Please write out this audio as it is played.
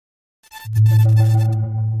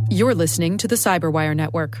You're listening to the Cyberwire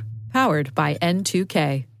Network, powered by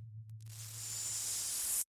N2K.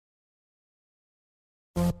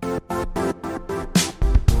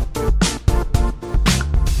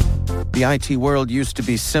 The IT world used to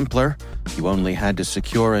be simpler. You only had to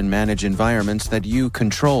secure and manage environments that you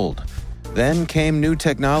controlled. Then came new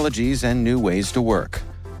technologies and new ways to work.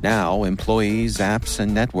 Now, employees, apps,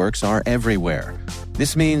 and networks are everywhere.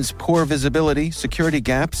 This means poor visibility, security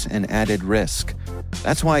gaps, and added risk.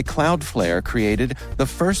 That's why Cloudflare created the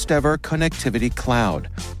first-ever connectivity cloud.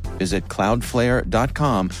 Visit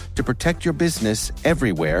cloudflare.com to protect your business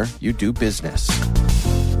everywhere you do business.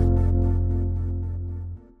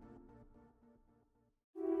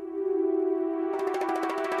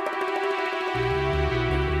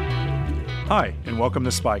 Hi, and welcome to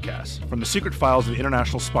SpyCast, from the secret files of the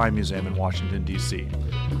International Spy Museum in Washington, D.C.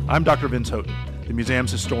 I'm Dr. Vince Houghton, the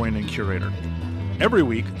museum's historian and curator. Every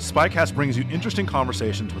week, SpyCast brings you interesting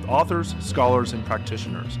conversations with authors, scholars, and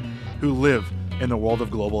practitioners who live in the world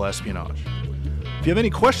of global espionage. If you have any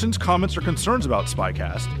questions, comments, or concerns about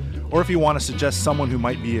SpyCast, or if you want to suggest someone who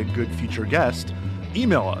might be a good future guest,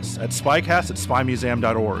 email us at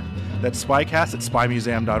spycast@spymuseum.org. That's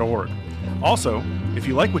spycast@spymuseum.org. Also, if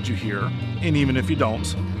you like what you hear, and even if you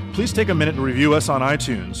don't, please take a minute to review us on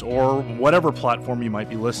iTunes or whatever platform you might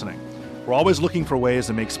be listening. We're always looking for ways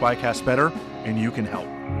to make SpyCast better, and you can help.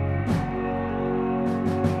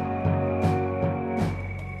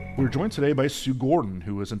 We're joined today by Sue Gordon,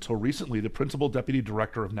 who was until recently the Principal Deputy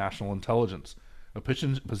Director of National Intelligence, a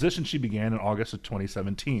position she began in August of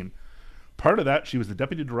 2017. Prior to that, she was the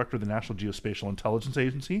Deputy Director of the National Geospatial Intelligence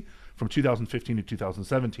Agency from 2015 to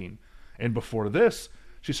 2017. And before this,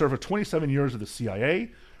 she served for 27 years at the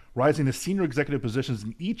CIA, rising to senior executive positions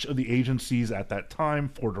in each of the agencies at that time,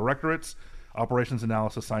 4 directorates: Operations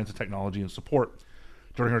Analysis, Science and Technology, and Support.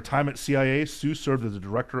 During her time at CIA, Sue served as the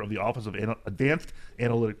Director of the Office of Advanced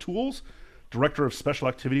Analytic Tools, Director of Special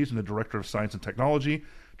Activities and the Director of Science and Technology,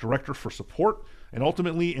 Director for Support, and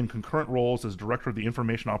ultimately in concurrent roles as Director of the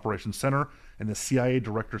Information Operations Center and the CIA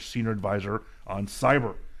Director's Senior Advisor on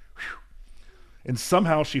Cyber. Whew. And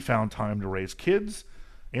somehow she found time to raise kids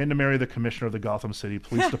and to marry the Commissioner of the Gotham City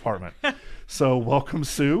Police Department. So welcome,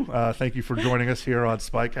 Sue. Thank you for joining us here on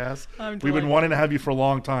SpyCast. We've been wanting to have you for a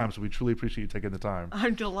long time, so we truly appreciate you taking the time.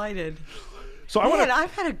 I'm delighted. So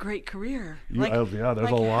I've had a great career. There's a lot there.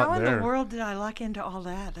 How in the world did I luck into all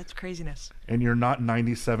that? That's craziness. And you're not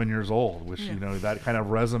 97 years old, which, that kind of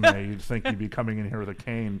resume, you'd think you'd be coming in here with a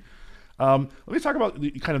cane. Let me talk about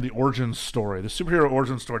the origin story, the superhero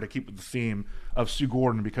origin story, to keep with the theme of Sue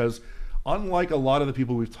Gordon, because unlike a lot of the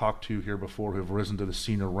people we've talked to here before who have risen to the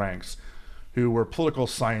senior ranks, who were political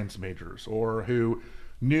science majors or who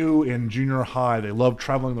knew in junior high they loved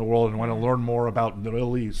traveling the world and want to learn more about the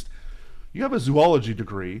Middle East, you have a zoology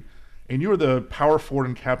degree and you are the power forward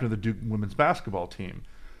and captain of the Duke women's basketball team.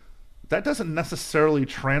 That doesn't necessarily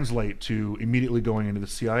translate to immediately going into the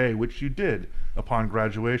CIA, which you did upon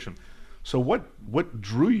graduation. So what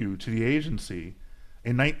drew you to the agency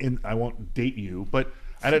I won't date you, but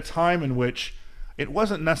at a time in which it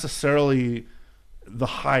wasn't necessarily the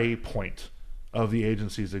high point of the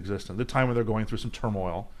agency's existence, the time when they're going through some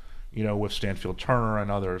turmoil, with Stanfield Turner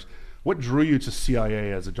and others. What drew you to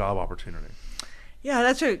CIA as a job opportunity? Yeah,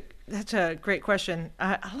 that's a great question.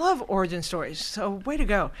 I love origin stories, so way to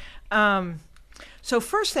go. So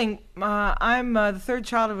first thing, I'm the third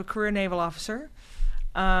child of a career naval officer,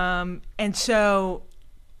 and so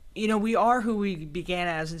we are who we began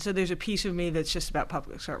as, and so there's a piece of me that's just about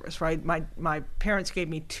public service, right? My parents gave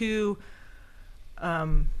me 2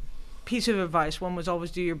 pieces of advice. One was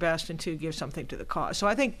always do your best, and 2, give something to the cause. So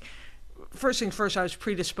I think first things first, I was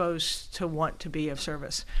predisposed to want to be of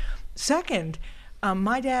service. Second,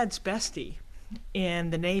 my dad's bestie in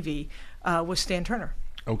the Navy was Stan Turner.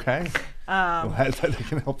 Okay. That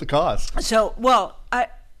can help the cause. So,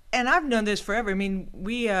 I've known this forever. I mean,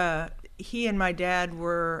 he and my dad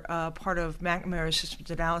were part of McNamara's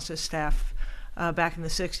systems analysis staff back in the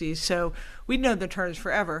 60s. So we'd known the Turners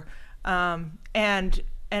forever. And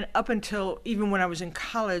up until even when I was in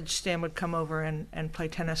college, Stan would come over and play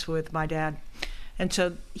tennis with my dad. And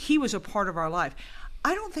so he was a part of our life.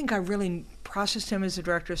 I don't think I really processed him as the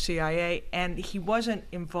director of CIA, and he wasn't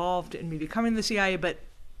involved in me becoming the CIA, but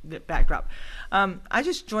the backdrop. I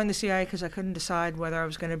just joined the CIA because I couldn't decide whether I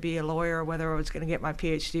was going to be a lawyer or whether I was going to get my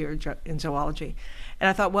PhD in zoology. And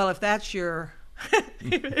I thought, well, if that's your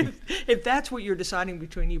if that's what you're deciding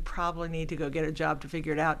between, you probably need to go get a job to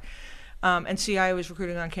figure it out. And CIA was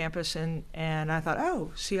recruiting on campus, and I thought,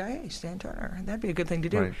 oh, CIA, Stan Turner, that'd be a good thing to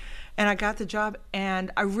do. Right. And I got the job,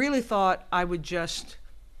 and I really thought I would just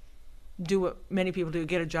do what many people do,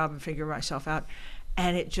 get a job and figure myself out.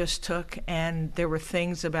 And it just took, and there were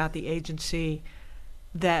things about the agency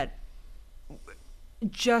that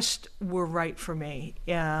just were right for me.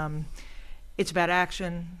 It's about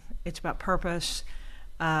action, it's about purpose.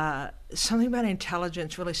 Something about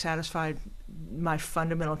intelligence really satisfied my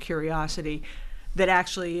fundamental curiosity that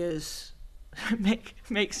actually is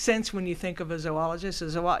makes sense when you think of a zoologist.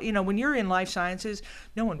 When you're in life sciences,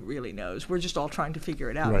 no one really knows. We're just all trying to figure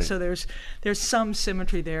it out. Right. So there's some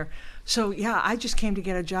symmetry there. So yeah, I just came to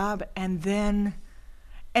get a job, and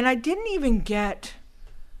I didn't even get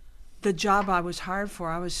the job I was hired for.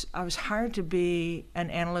 I was hired to be an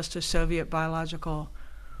analyst of Soviet biological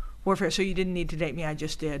warfare. So you didn't need to date me. I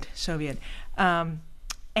just did Soviet.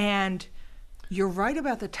 And you're right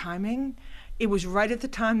about the timing. It was right at the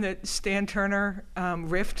time that Stan Turner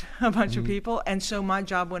riffed a bunch of people, and so my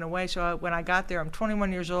job went away. So when I got there, I'm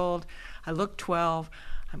 21 years old. I look 12.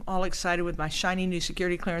 I'm all excited with my shiny new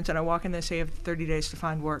security clearance, and I walk in. They say I have 30 days to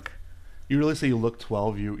find work. You really say you look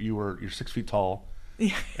 12? You're 6 feet tall,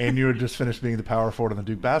 and you were just finished being the power forward on the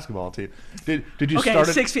Duke basketball team. Did you start?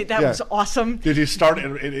 6 feet. That was awesome. Did you start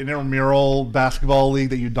an intramural basketball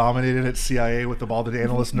league that you dominated at CIA with all the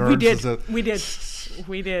analyst nerds?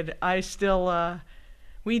 We did. I still,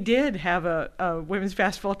 we did have a women's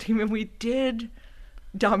basketball team, and we did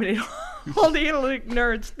dominate all the analytic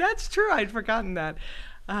nerds. That's true. I'd forgotten that.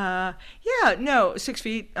 6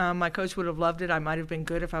 feet. My coach would have loved it. I might have been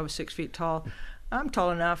good if I was 6 feet tall. I'm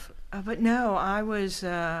tall enough, but no, I was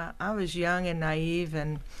young and naive,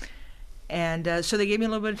 and so they gave me a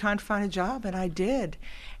little bit of time to find a job, and I did.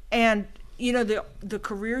 And the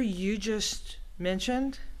career you just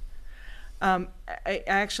mentioned.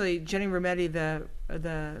 Actually, Jenny Rometty,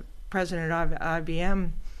 the president of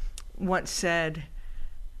IBM, once said,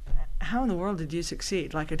 "How in the world did you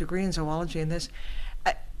succeed? Like a degree in zoology and this,"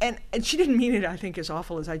 and she didn't mean it, I think, as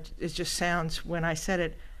awful as it just sounds when I said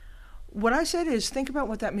it. What I said is, think about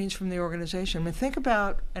what that means from the organization. I mean, think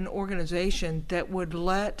about an organization that would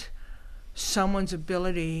let someone's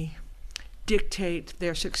ability dictate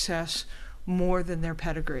their success more than their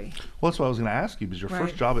pedigree. Well, that's what I was going to ask you, because your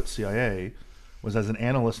first job at CIA was as an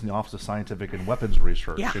analyst in the Office of Scientific and Weapons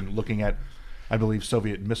Research, and looking at, I believe,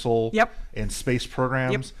 Soviet missile and space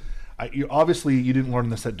programs. You didn't learn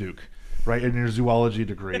this at Duke, right, in your zoology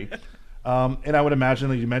degree. And I would imagine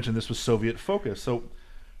that you mentioned this was Soviet focused. So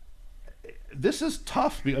this is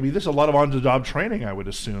tough. I mean, this is a lot of on-the-job training, I would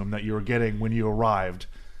assume, that you were getting when you arrived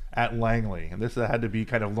at Langley. And this had to be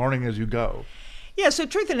kind of learning as you go. Yeah, so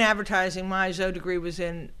truth in advertising, my Zoe degree was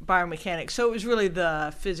in biomechanics, so it was really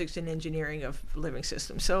the physics and engineering of living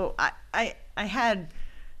systems. So I had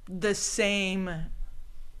the same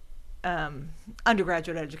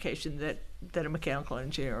undergraduate education that a mechanical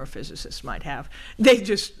engineer or a physicist might have. They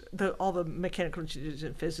just, all the mechanical engineers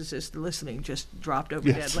and physicists listening just dropped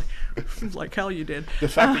over dead, like hell you did. The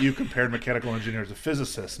fact that you compared mechanical engineers to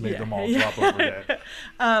physicists made them all drop over dead.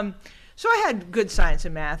 So I had good science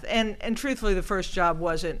and math, and truthfully, the first job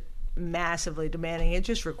wasn't massively demanding. It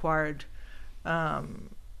just required, a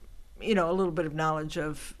little bit of knowledge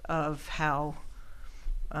of how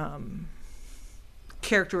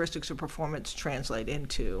characteristics of performance translate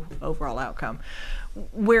into overall outcome.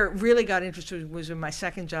 Where it really got interested was in my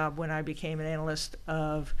second job, when I became an analyst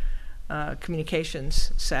of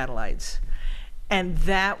communications satellites, and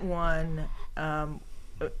that one.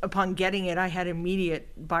 Upon getting it, I had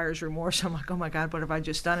immediate buyer's remorse. I'm like, oh my God, what have I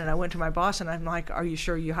just done? And I went to my boss and I'm like, are you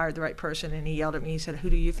sure you hired the right person? And he yelled at me. He said, who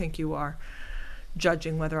do you think you are,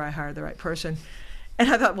 judging whether I hired the right person? And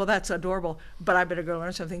I thought, well, that's adorable, but I better go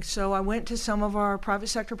learn something. So I went to some of our private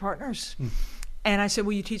sector partners and I said,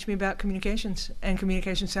 will you teach me about communications and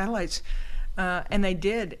communication satellites? And they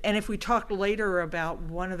did. And if we talk later about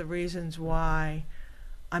one of the reasons why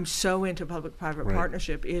I'm so into public-private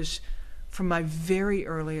partnership is, from my very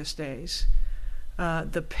earliest days,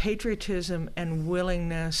 the patriotism and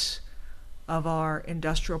willingness of our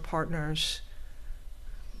industrial partners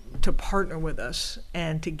to partner with us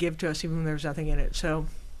and to give to us even when there's nothing in it. So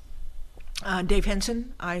Dave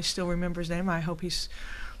Henson, I still remember his name, I hope he's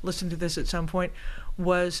listened to this at some point,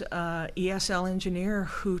 was an ESL engineer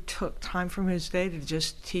who took time from his day to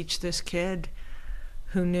just teach this kid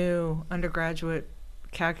who knew undergraduate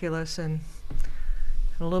calculus and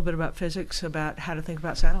a little bit about physics, about how to think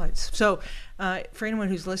about satellites. So for anyone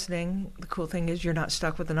who's listening, the cool thing is you're not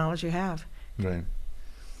stuck with the knowledge you have. Right.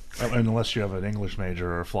 Unless you have an English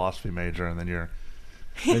major or a philosophy major, and then you're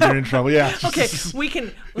in trouble. Yeah. Okay, we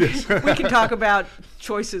can talk about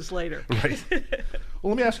choices later. Right.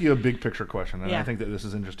 Well, let me ask you a big picture question, and I think that this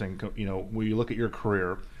is interesting. When you look at your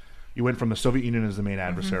career, you went from the Soviet Union as the main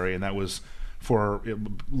adversary, and that was for a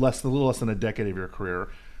little less than a decade of your career,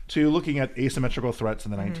 to looking at asymmetrical threats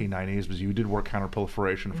in the 1990s, because you did work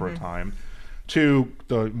counterproliferation for a time, to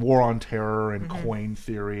the war on terror and coin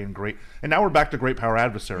theory and now we're back to great power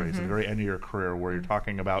adversaries at the very end of your career, where you're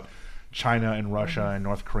talking about China and Russia and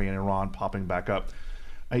North Korea and Iran popping back up.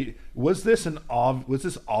 Was this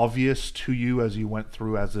obvious to you as you went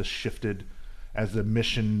through, as this shifted, as the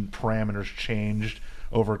mission parameters changed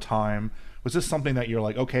over time? Was this something that you're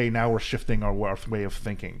like, okay, now we're shifting our way of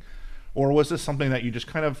thinking? Or was this something that you just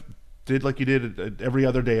kind of did like you did every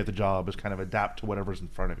other day at the job, is kind of adapt to whatever's in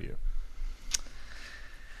front of you?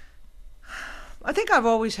 I think I've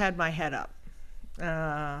always had my head up.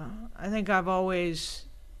 I think I've always,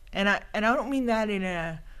 and I don't mean that in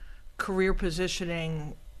a career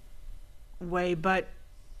positioning way, but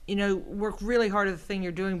work really hard at the thing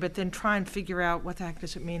you're doing, but then try and figure out what the heck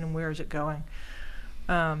does it mean and where is it going.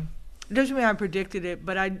 It doesn't mean I predicted it,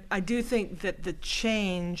 but I do think that the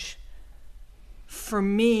change for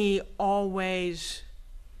me always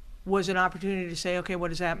was an opportunity to say, okay, what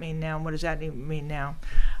does that mean now? And what does that mean now?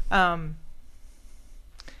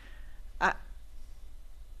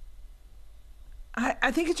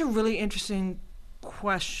 I think it's a really interesting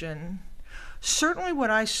question. Certainly what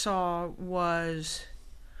I saw was,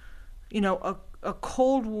 a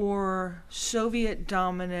Cold War, Soviet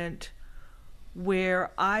dominant,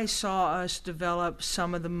 where I saw us develop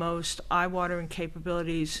some of the most eye-watering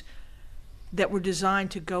capabilities that were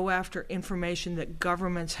designed to go after information that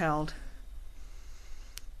governments held.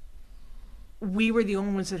 We were the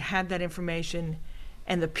only ones that had that information,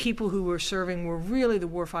 and the people who were serving were really the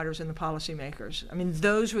warfighters and the policymakers. I mean,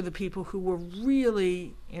 those were the people who were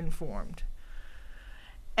really informed.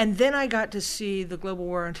 And then I got to see the global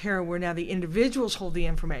war on terror, where now the individuals hold the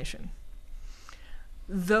information.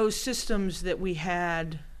 Those systems that we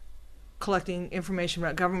had collecting information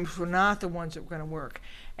about governments were not the ones that were going to work.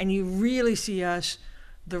 And you really see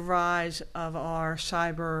the rise of our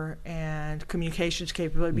cyber and communications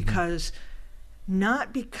capability, because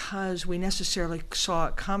not because we necessarily saw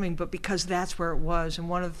it coming, but because that's where it was. And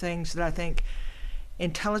one of the things that I think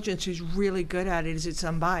intelligence is really good at is it's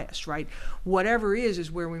unbiased, right? Whatever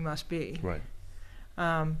is where we must be. Right.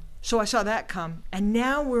 So I saw that come. And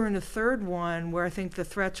now we're in a third one where I think the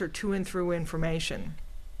threats are to and through information.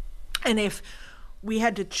 And if we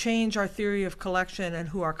had to change our theory of collection and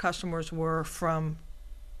who our customers were from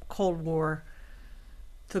Cold War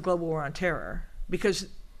to global war on terror, because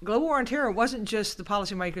global war on terror wasn't just the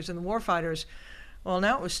policymakers and the warfighters. Well,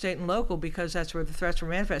 now it was state and local, because that's where the threats were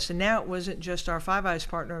manifest. And now it wasn't just our Five Eyes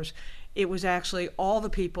partners. It was actually all the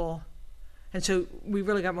people. And so we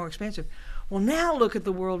really got more expansive. Well, now look at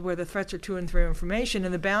the world where the threats are to and through information,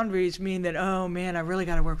 and the boundaries mean that, oh, man, I really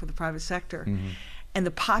got to work with the private sector. And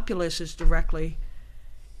the populace is directly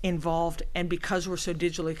involved. And because we're so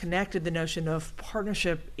digitally connected, the notion of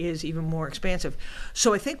partnership is even more expansive.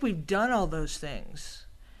 So I think we've done all those things.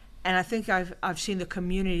 And I think I've seen the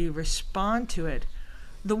community respond to it.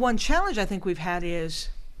 The one challenge I think we've had is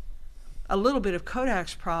a little bit of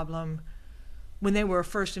Kodak's problem when they were a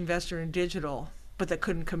first investor in digital, but they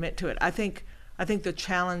couldn't commit to it. I think the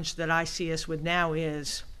challenge that I see us with now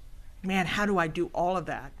is, man, how do I do all of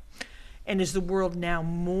that? And is the world now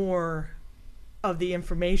more of the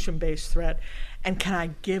information-based threat? And can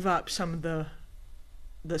I give up some of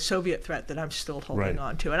the Soviet threat that I'm still holding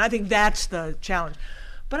on to? And I think that's the challenge.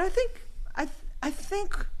 But I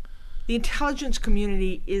think the intelligence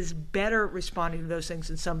community is better at responding to those things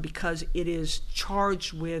than some, because it is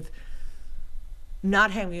charged with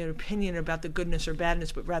not having an opinion about the goodness or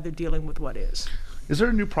badness, but rather dealing with what is. Is there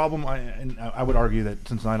a new problem? I would argue that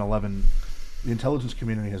since 9/11, the intelligence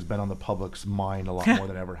community has been on the public's mind a lot more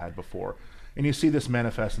than ever had before. And you see this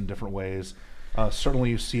manifest in different ways.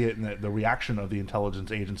 Certainly you see it in the reaction of the intelligence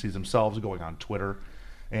agencies themselves going on Twitter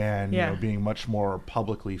and being much more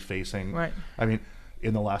publicly facing. Right. I mean,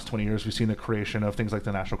 in the last 20 years, we've seen the creation of things like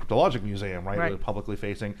the National Cryptologic Museum, right? Really publicly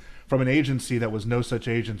facing from an agency that was no such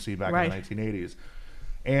agency back in the 1980s.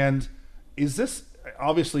 And is this,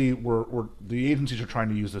 obviously, the agencies are trying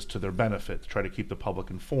to use this to their benefit, to try to keep the public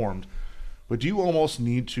informed, but do you almost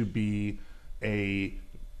need to be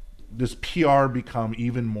does PR become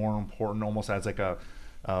even more important, almost as like a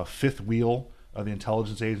fifth wheel of the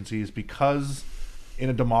intelligence agencies? Because in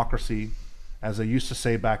a democracy, as they used to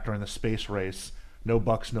say back during the space race, no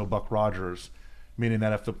bucks, no Buck Rogers, meaning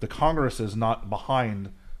that if the Congress is not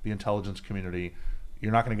behind the intelligence community,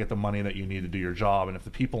 you're not going to get the money that you need to do your job. And if the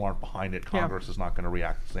people aren't behind it, Congress is not going to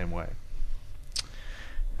react the same way.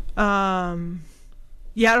 I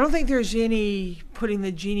don't think there's any putting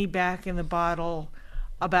the genie back in the bottle.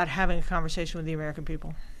 about having a conversation with the American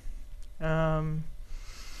people.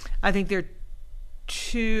 I think there are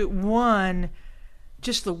two. One,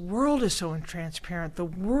 just the world is so intransparent. The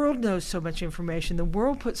world knows so much information. The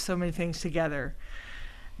world puts so many things together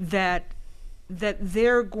that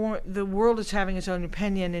the world is having its own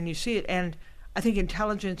opinion, and you see it. And I think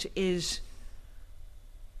intelligence is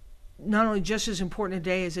not only just as important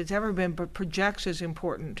today as it's ever been, but projects as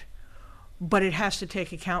important. But it has to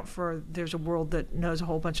take account for there's a world that knows a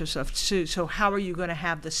whole bunch of stuff too. So how are you going to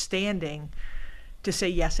have the standing to say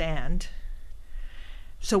yes and?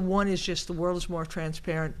 So one is just the world is more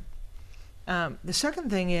transparent. The second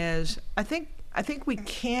thing is I think we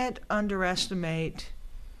can't underestimate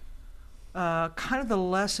kind of the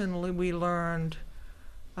lesson we learned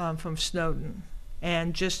from Snowden.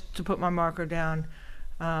 And just to put my marker down,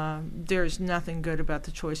 there's nothing good about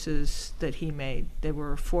the choices that he made. They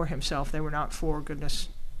were for himself. They were not for goodness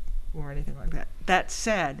or anything like that. That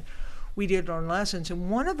said, we did learn lessons.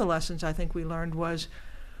 And one of the lessons I think we learned was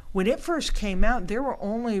when it first came out, there were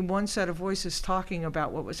only one set of voices talking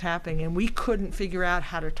about what was happening, and we couldn't figure out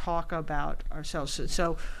how to talk about ourselves.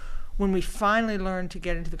 So when we finally learned to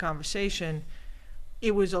get into the conversation,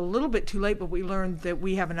 it was a little bit too late, but we learned that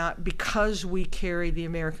we have because we carry the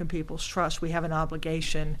American people's trust, we have an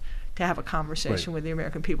obligation to have a conversation with the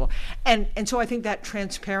American people. And so I think that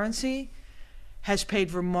transparency has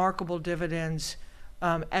paid remarkable dividends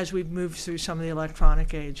as we've moved through some of the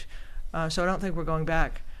electronic age. So I don't think we're going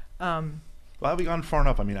back. Well, have we gone far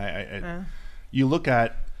enough? I mean, you look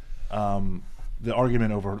at the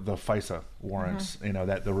argument over the FISA warrants,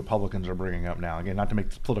 that the Republicans are bringing up now. Again, not to make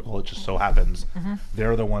this political, it just so happens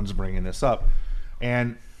they're the ones bringing this up.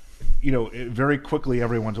 And, very quickly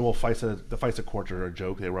everyone's, the FISA courts are a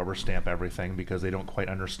joke. They rubber stamp everything because they don't quite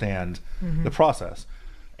understand the process.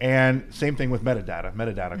 And same thing with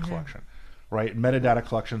metadata collection, right? Metadata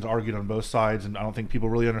collection's argued on both sides, and I don't think people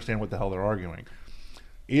really understand what the hell they're arguing.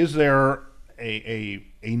 Is there a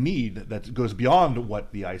need that goes beyond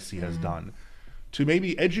what the IC has done to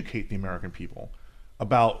maybe educate the American people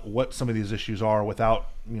about what some of these issues are without,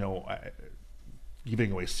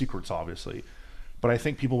 giving away secrets, obviously. But I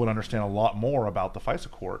think people would understand a lot more about the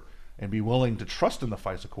FISA court and be willing to trust in the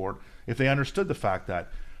FISA court if they understood the fact that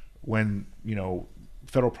when,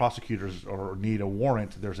 federal prosecutors need a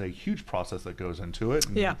warrant, there's a huge process that goes into it.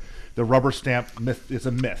 And the rubber stamp myth is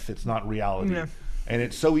a myth. It's not reality. Yeah. And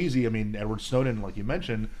it's so easy. I mean, Edward Snowden, like you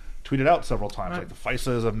mentioned, tweeted out several times, like the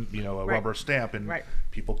FISA is a rubber stamp, and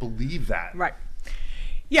people believe that. Right.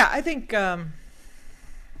 Yeah, I think, and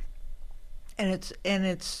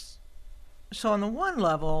it's so on the one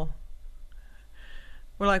level,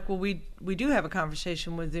 we're like, well, we do have a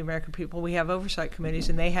conversation with the American people. We have oversight committees,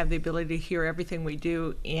 and they have the ability to hear everything we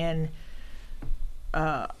do in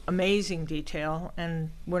amazing detail,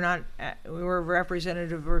 and we're a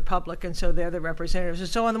representative Republican, so they're the representatives. And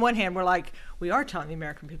so on the one hand, we're like, we are telling the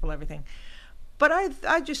American people everything. But I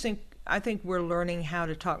think we're learning how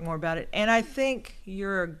to talk more about it. And I think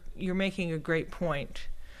you're making a great point,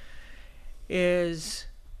 is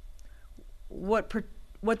what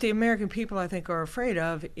the American people, I think, are afraid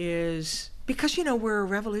of is, because, we're a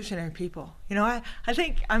revolutionary people. I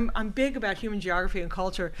think I'm big about human geography and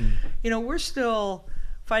culture. We're still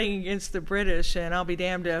fighting against the British, and I'll be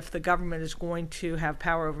damned if the government is going to have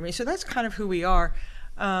power over me. So that's kind of who we are.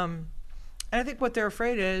 And I think what they're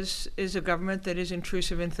afraid is a government that is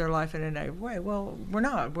intrusive into their life in a negative way. Well, we're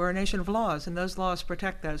not. We're a nation of laws, and those laws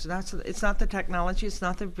protect those. It's not the technology, it's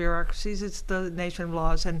not the bureaucracies, it's the nation of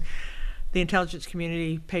laws, and the intelligence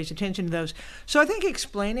community pays attention to those. So I think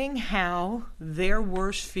explaining how their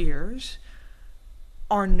worst fears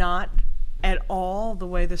are not at all the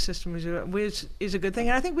way the system is a good thing.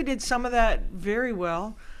 And I think we did some of that very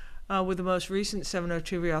well with the most recent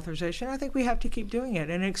 702 reauthorization. I think we have to keep doing it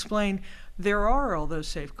and explain there are all those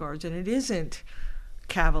safeguards, and it isn't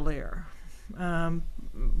cavalier. And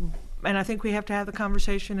I think we have to have the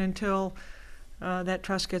conversation until that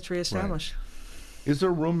trust gets reestablished. Right. Is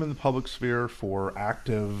there room in the public sphere for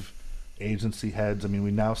active agency heads? I mean,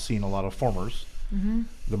 we've now seen a lot of formers,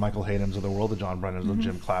 the Michael Haydens of the world, the John Brennans, the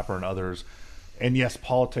Jim Clapper, and others. And yes,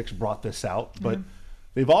 politics brought this out, but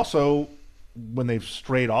they've also, when they've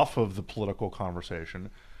strayed off of the political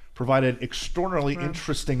conversation, provided extraordinarily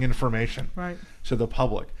interesting information to the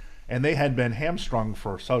public. And they had been hamstrung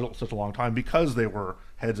for such a long time because they were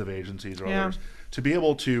heads of agencies or others, to be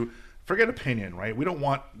able to forget opinion, right? We don't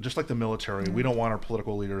want, just like the military, we don't want our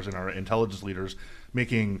political leaders and our intelligence leaders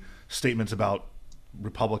making statements about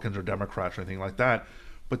Republicans or Democrats or anything like that.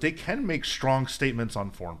 But they can make strong statements on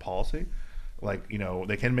foreign policy. Like,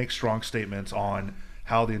 they can make strong statements on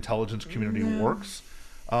how the intelligence community works.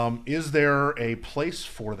 Is there a place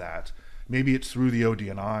for that? Maybe it's through the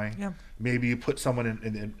ODNI. Yeah. Maybe you put someone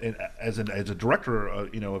in as a director,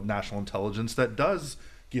 of national intelligence that does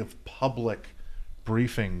give public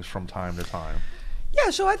briefings from time to time. Yeah,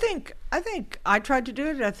 so I think I tried to do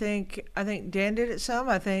it. I think Dan did it some.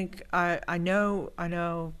 I think I know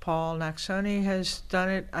Paul Naxoni has done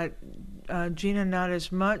it. Gina not as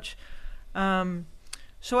much.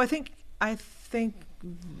 So I think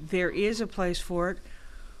there is a place for it,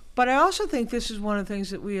 but I also think this is one of the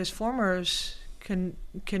things that we as formers can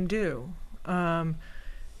do. I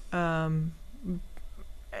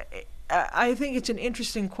think it's an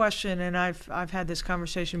interesting question, and I've had this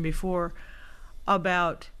conversation before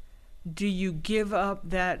about, do you give up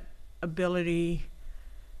that ability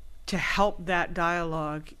to help that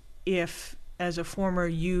dialogue if, as a former,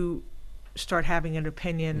 you start having an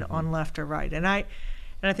opinion on left or right? And I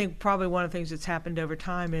think probably one of the things that's happened over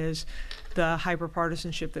time is the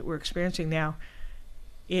hyperpartisanship that we're experiencing now.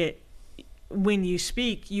 When you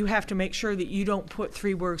speak, you have to make sure that you don't put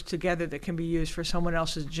three words together that can be used for someone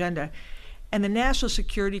else's agenda. And the national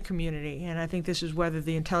security community, and I think this is whether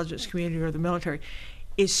the intelligence community or the military,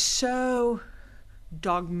 is so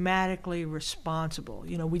dogmatically responsible.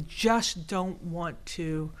 We just don't want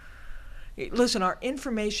to. Listen, our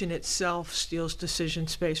information itself steals decision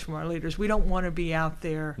space from our leaders. We don't want to be out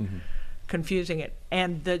there confusing it.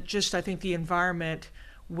 And I think the environment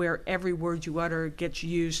where every word you utter gets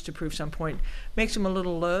used to prove some point makes them a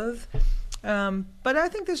little loath. But I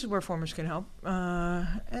think this is where formers can help,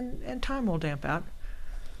 and time will damp out.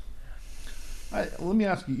 Let me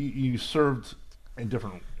ask you, you served in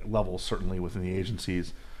different levels, certainly within the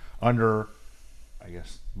agencies, under, I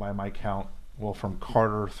guess, by my count, from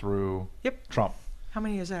Carter through Trump. How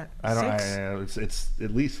many is that? It's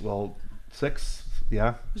at least, 6,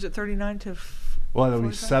 yeah. Was it 39 to Well, it would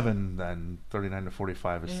be 7 then. 39 to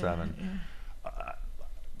 45 is 7. Yeah.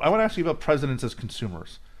 I want to ask you about presidents as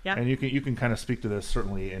consumers. Yeah. And you can kind of speak to this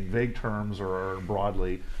certainly in vague terms or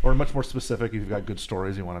broadly, or much more specific if you've got good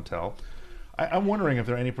stories you want to tell. I'm wondering if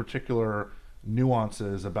there are any particular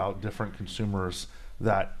nuances about different consumers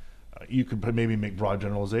that you could maybe make broad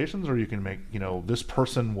generalizations, or you can make, this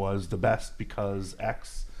person was the best because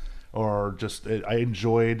X, or just I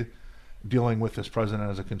enjoyed dealing with this president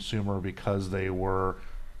as a consumer because they were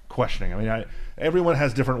questioning. I mean, everyone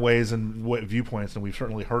has different ways and viewpoints, and we've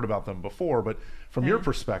certainly heard about them before. But from your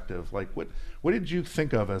perspective, like what did you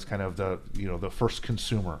think of as kind of the first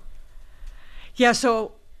consumer? Yeah.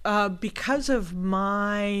 So because of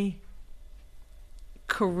my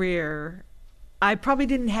career, I probably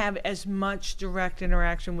didn't have as much direct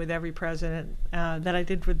interaction with every president that I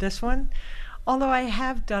did with this one, although I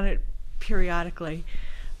have done it periodically.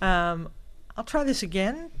 I'll try this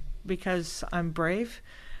again because I'm brave.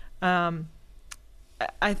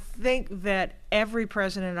 I think that every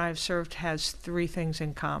president I've served has 3 things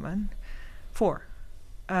in common. 4.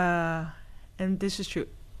 And this is true.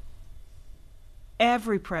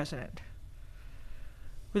 Every president,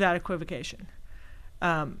 without equivocation,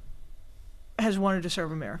 has wanted to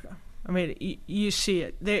serve America. I mean, you see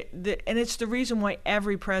it. And it's the reason why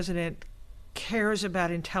every president cares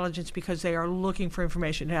about intelligence, because they are looking for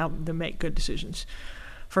information to help them make good decisions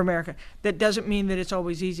for America. That doesn't mean that it's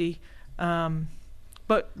always easy,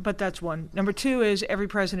 but that's one. Number 2 is every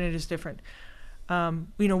president is different.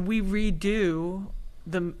 We redo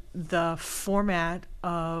the format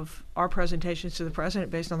of our presentations to the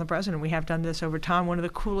president based on the president. We have done this over time. One of the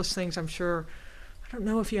coolest things, I'm sure, I don't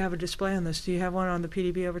know if you have a display on this. Do you have one on the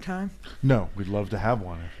PDB over time? No, we'd love to have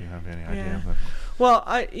one if you have any idea. But. Well,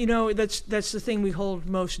 that's the thing we hold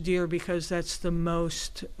most dear, because that's the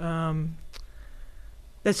most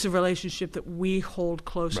that's the relationship that we hold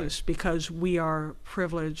closest, right, because we are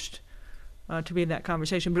privileged to be in that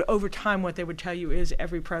conversation. But over time, what they would tell you is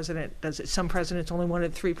every president does it. Some presidents only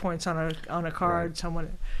wanted 3 points on a card. Right.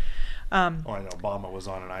 Someone. I know Obama was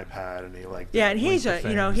on an iPad, and he and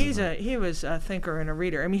he was a thinker and a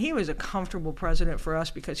reader. I mean, he was a comfortable president for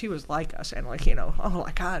us because he was like us, and oh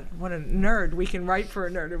my God, what a nerd! We can write for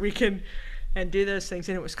a nerd, and we can and do those things,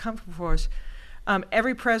 and it was comfortable for us.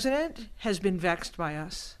 Every president has been vexed by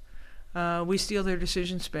us. We steal their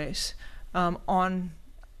decision space. On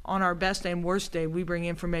our best and worst day, we bring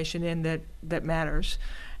information in that matters,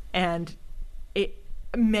 and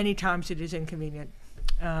many times it is inconvenient.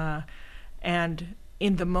 And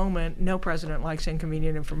in the moment, no president likes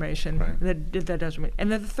inconvenient information. Right. That doesn't mean.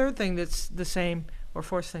 And then the third thing that's the same, or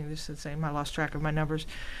fourth thing that's the same, I lost track of my numbers,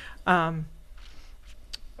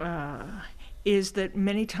 is that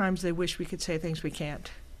many times they wish we could say things we can't.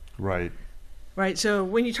 Right. Right. So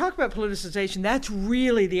when you talk about politicization, that's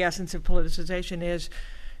really the essence of politicization, is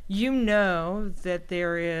you know that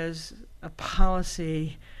there is a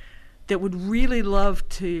policy that would really love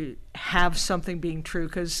to have something being true,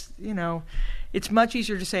 because, you know, it's much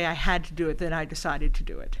easier to say I had to do it than I decided to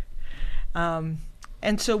do it.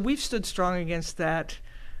 And so we've stood strong against that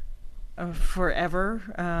forever.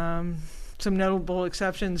 Some notable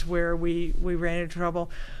exceptions where we ran into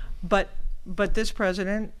trouble. But this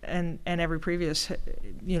president and every previous,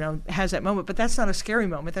 you know, has that moment. But that's not a scary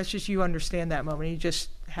moment. That's just you understand that moment. You just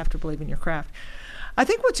have to believe in your craft. I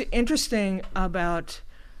think what's interesting about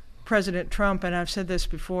President Trump, and I've said this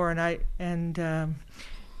before,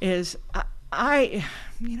 is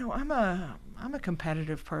you know, I'm a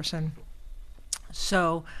competitive person.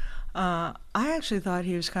 So I actually thought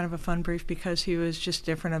he was kind of a fun brief because he was just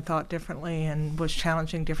different and thought differently and was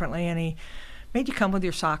challenging differently, and he made you come with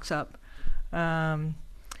your socks up. And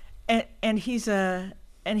he has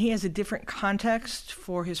a different context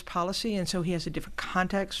for his policy, and so he has a different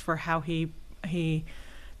context for how the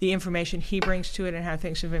information he brings to it and how he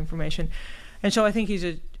thinks of information. And so I think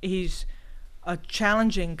he's a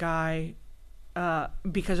challenging guy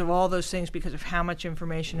because of all those things, because of how much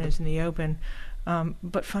information is in the open.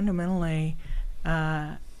 But fundamentally,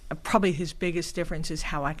 probably his biggest difference is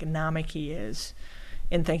how economic he is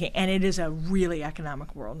in thinking. And it is a really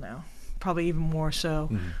economic world now, probably even more so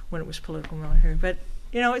when it was political and military. But,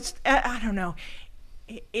 you know, I don't know.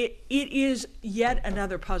 It is yet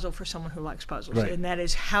another puzzle for someone who likes puzzles, right. And that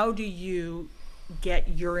is, how do you get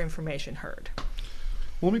your information heard?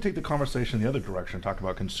 Well, let me take the conversation in the other direction and talk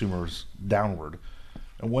about consumers downward.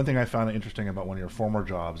 And one thing I found interesting about one of your former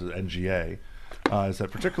jobs at NGA is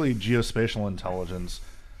that particularly geospatial intelligence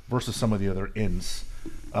versus some of the other INTs,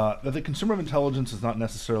 that the consumer of intelligence is not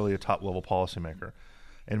necessarily a top-level policymaker.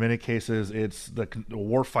 In many cases, it's the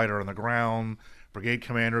warfighter on the ground, brigade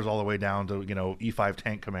commanders, all the way down to, you know, E5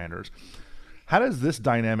 tank commanders. How does this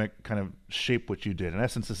dynamic kind of shape what you did? In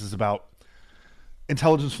essence, this is about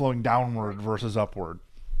intelligence flowing downward versus upward.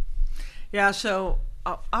 Yeah, so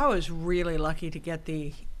I was really lucky to get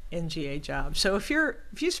the NGA job. So if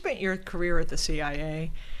you spent your career at the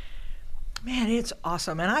CIA, man, it's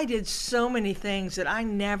awesome. And I did so many things that I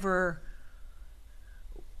never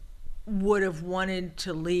would have wanted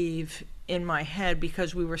to leave in my head,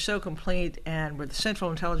 because we were so complete, and we're the Central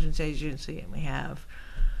Intelligence Agency, and we have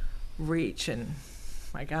reach, and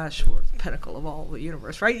my gosh, we're the pinnacle of all the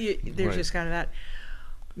universe, right? There's right. Just kind of that.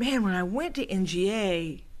 Man, when I went to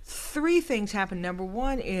NGA, 3 things happened. Number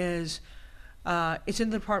one is it's in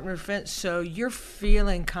the Department of Defense, so you're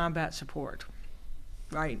feeling combat support,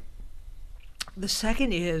 right? The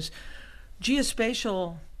second is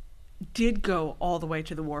geospatial did go all the way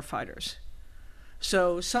to the warfighters.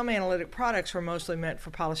 So some analytic products were mostly meant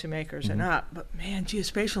for policymakers and up, but man,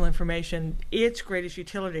 geospatial information, its greatest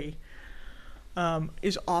utility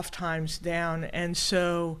is oft times down, and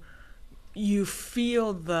so you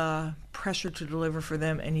feel the pressure to deliver for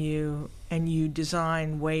them, and you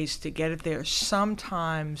design ways to get it there,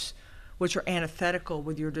 sometimes which are antithetical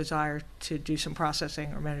with your desire to do some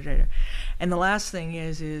processing or metadata. And the last thing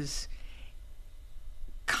is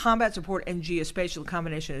combat support and geospatial, the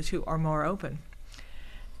combination of the two, are more open.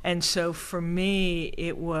 And so for me,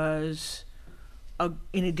 it was,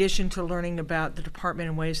 in addition to learning about the department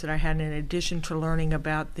in ways that I hadn't, in addition to learning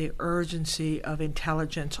about the urgency of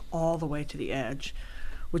intelligence all the way to the edge,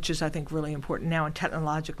 which is, I think, really important now, and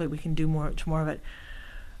technologically we can do much more of it.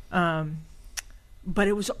 But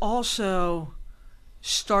it was also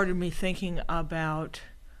started me thinking about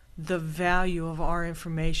the value of our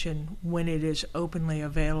information when it is openly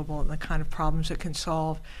available and the kind of problems it can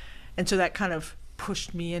solve. And so that kind of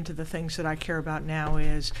pushed me into the things that I care about now,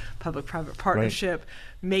 is public-private partnership, right.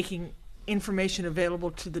 Making information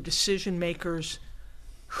available to the decision makers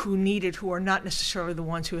who need it, who are not necessarily the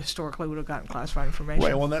ones who historically would have gotten classified information.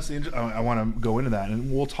 Right, well, that's I want to go into that,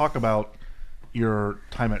 and we'll talk about your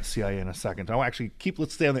time at CIA in a second. I'll actually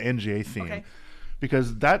let's stay on the NGA theme. Okay.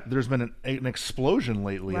 Because there's been an explosion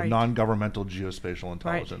lately right. of non-governmental geospatial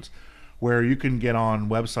intelligence, right. Where you can get on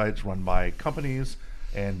websites run by companies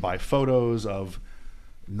and buy photos of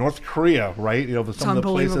North Korea, right? You know, some of the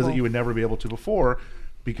places that you would never be able to before,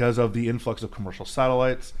 because of the influx of commercial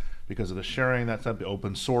satellites, because of the sharing that's at the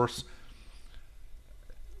open source.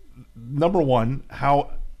 Number one,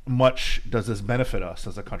 how much does this benefit us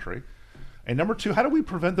as a country? And number two, how do we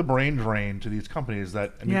prevent the brain drain to these companies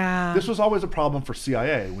that, I mean, this was always a problem for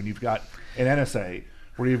CIA when you've got an NSA,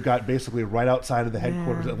 where you've got basically right outside of the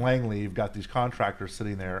headquarters at Langley, you've got these contractors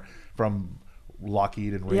sitting there from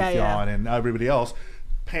Lockheed and Raytheon and everybody else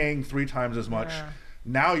paying 3 times as much.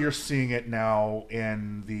 Now you're seeing it now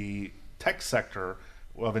in the tech sector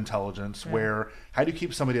of intelligence, where how do you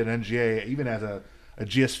keep somebody at NGA, even as a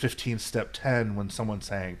GS-15 Step 10, when someone's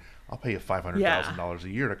saying, I'll pay you $500,000 a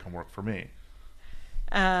year to come work for me?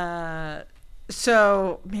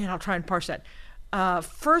 So, man, I'll try and parse that.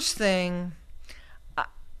 First thing,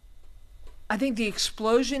 I think the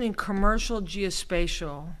explosion in commercial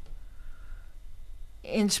geospatial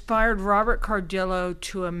inspired Robert Cardillo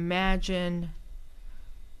to imagine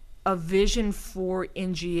a vision for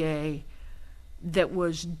NGA that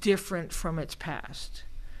was different from its past.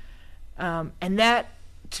 And that,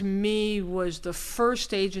 to me, was the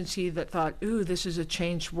first agency that thought, ooh, this is a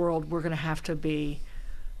changed world. We're going to have to be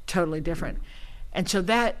totally different. And so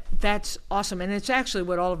that's awesome. And it's actually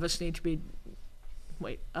what all of us need to be.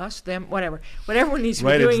 Wait, us, them, whatever. What everyone needs to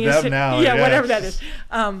be doing it's is them now, yeah, yes. whatever that is.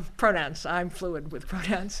 Pronouns. I'm fluid with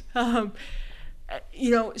pronouns.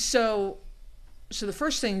 So the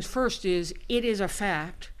first things first is it is a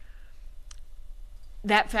fact.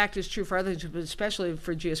 That fact is true for others, but especially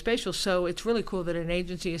for geospatial. So it's really cool that an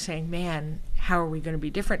agency is saying, man, how are we going to be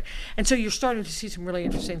different? And so you're starting to see some really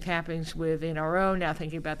interesting happenings with NRO, now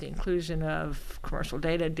thinking about the inclusion of commercial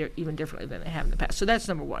data even differently than they have in the past. So that's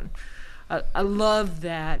number one. I love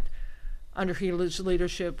that under Hela's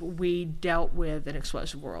leadership, we dealt with an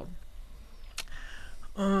explosive world.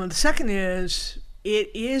 The second is, it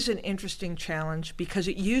is an interesting challenge because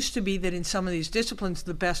it used to be that in some of these disciplines,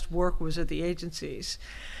 the best work was at the agencies.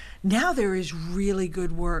 Now there is really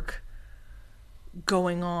good work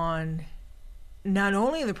going on, not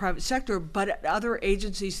only in the private sector, but at other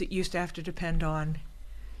agencies that used to have to depend on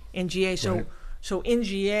NGA. So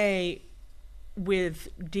NGA with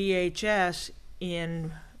DHS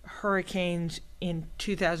in hurricanes in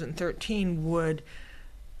 2013 would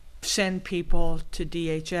send people to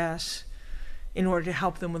DHS in order to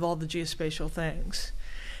help them with all the geospatial things.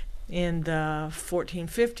 In the 14-15,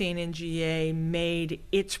 NGA made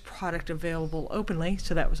its product available openly,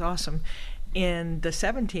 so that was awesome. In the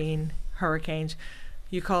 17 hurricanes,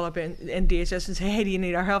 you call up DHS and say, hey, do you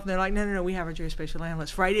need our help? And they're like, no, we have our geospatial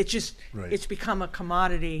analysts, right? It's just, it's become a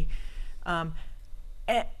commodity. And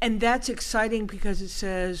that's exciting because it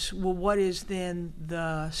says, well, what is then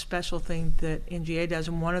the special thing that NGA does?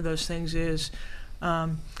 And one of those things is,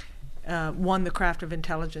 one, the craft of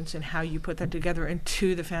intelligence and how you put that together, and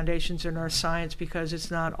two, the foundations in earth science, because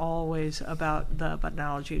it's not always about the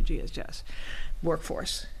technology of GSS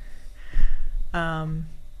workforce.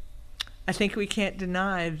 I think we can't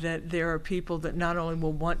deny that there are people that not only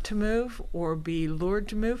will want to move or be lured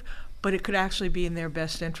to move, but it could actually be in their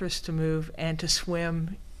best interest to move and to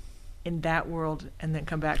swim in that world and then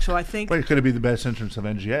come back. So I think... Well, it could be the best interest of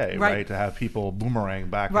NGA, right? To have people boomerang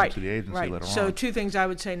back into the agency later on. So two things I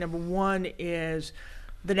would say. Number one is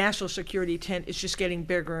the national security tent is just getting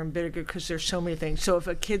bigger and bigger because there's so many things. So if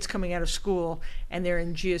a kid's coming out of school and they're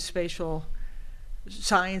in geospatial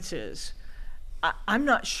sciences, I'm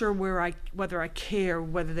not sure whether I care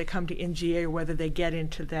whether they come to NGA or whether they get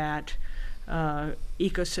into that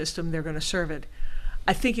ecosystem, they're going to serve it.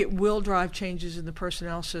 I think it will drive changes in the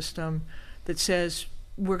personnel system that says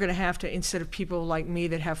we're going to have to, instead of people like me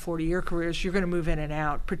that have 40-year careers, you're going to move in and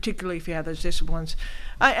out, particularly if you have those disciplines.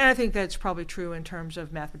 And I think that's probably true in terms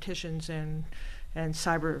of mathematicians and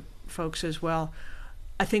cyber folks as well.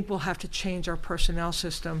 I think we'll have to change our personnel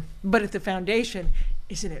system. But at the foundation,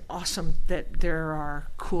 isn't it awesome that there are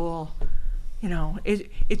cool,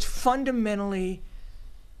 it's fundamentally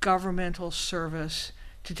governmental service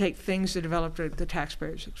to take things that developed at the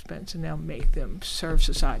taxpayer's expense and now make them serve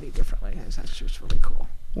society differently. That's just really cool.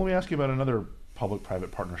 Let me ask you about another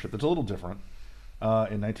public-private partnership that's a little different.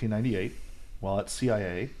 In 1998, while at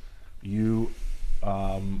CIA, you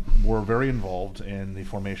were very involved in the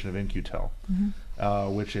formation of In-Q-Tel,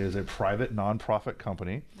 which is a private nonprofit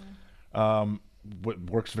company,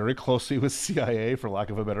 works very closely with CIA, for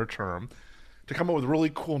lack of a better term, to come up with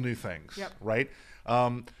really cool new things, right?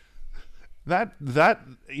 That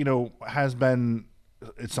has been,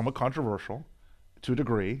 it's somewhat controversial to a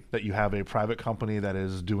degree that you have a private company that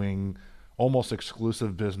is doing almost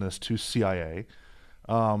exclusive business to CIA.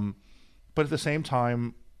 But at the same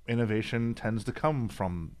time, innovation tends to come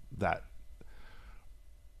from that.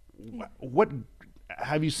 What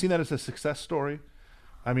have you seen that as a success story?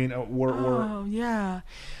 I mean, yeah.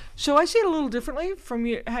 So I see it a little differently from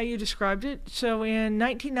how you described it. So in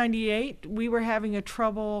 1998, we were having a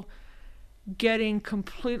trouble getting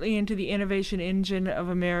completely into the innovation engine of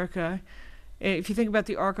America. If you think about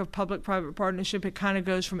the arc of public-private partnership, it kind of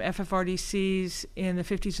goes from FFRDCs in the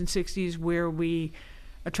 50s and 60s, where we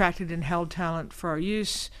attracted and held talent for our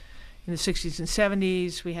use. In the 60s and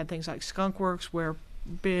 70s, we had things like Skunk Works, where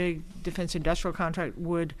big defense industrial contract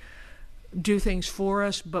would do things for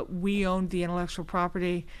us, but we owned the intellectual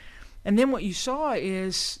property. And then what you saw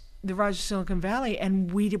is the rise of Silicon Valley,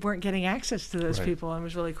 and we weren't getting access to those people, and it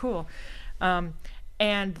was really cool.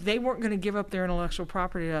 And they weren't going to give up their intellectual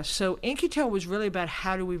property to us. So In-Q-Tel was really about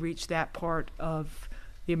how do we reach that part of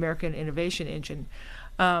the American innovation engine.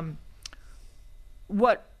 So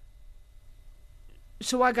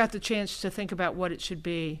I got the chance to think about what it should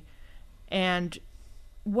be. And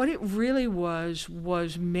what it really was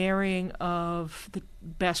marrying of the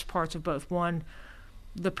best parts of both. One,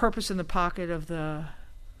 the purpose in the pocket of the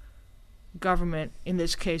government, in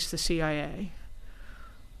this case the CIA,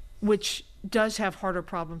 which does have harder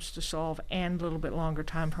problems to solve and a little bit longer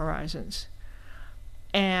time horizons.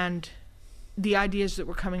 And the ideas that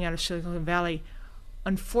were coming out of Silicon Valley,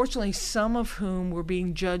 unfortunately, some of whom were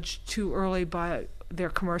being judged too early by their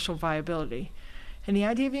commercial viability. And the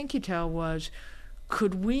idea of In-Q-Tel was,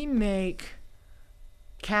 could we make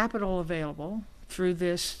capital available through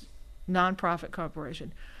this nonprofit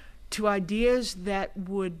corporation to ideas that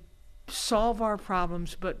would solve our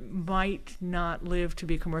problems but might not live to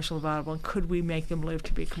be commercially viable, and could we make them live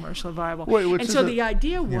to be commercially viable? And so the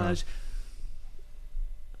idea was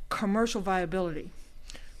commercial viability,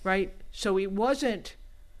 right? So it wasn't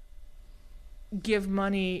give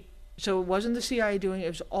money, so it wasn't the CIA doing it, it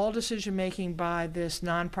was all decision making by this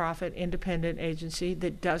nonprofit independent agency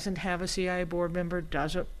that doesn't have a CIA board member,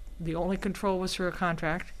 the only control was through a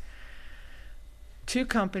contract, to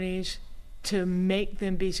companies to make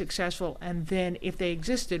them be successful, and then if they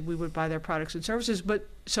existed, we would buy their products and services, but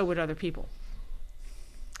so would other people.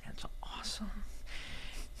 That's awesome.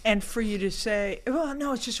 And for you to say, well,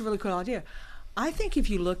 no, it's just a really cool idea. I think if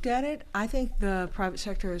you looked at it, I think the private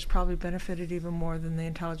sector has probably benefited even more than the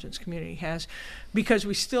intelligence community has, because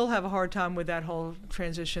we still have a hard time with that whole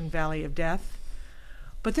transition valley of death.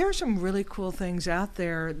 But there are some really cool things out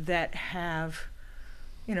there that have,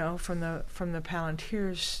 you know, from the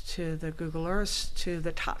Palantirs to the Google Earths to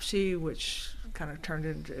the Topsy, which kind of turned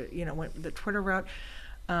into, went the Twitter route.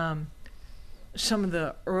 Some of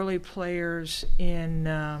the early players in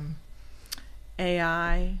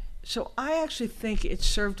AI. So I actually think it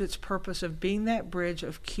served its purpose of being that bridge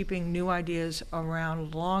of keeping new ideas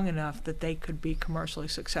around long enough that they could be commercially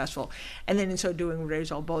successful, and then in so doing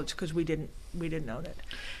raise all boats because we didn't own it.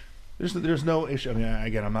 There's no issue. I mean,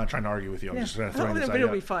 again, I'm not trying to argue with you. I'm just trying to throw this idea.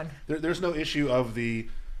 It'll be fun. There's no issue of the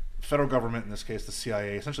federal government, in this case the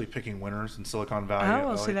CIA, essentially picking winners in Silicon Valley.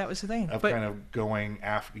 Oh, so that was the thing. Of kind of going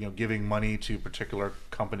after, giving money to particular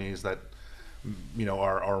companies that,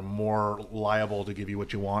 are more liable to give you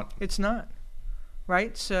what you want. It's not,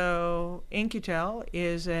 right? So In-Q-Tel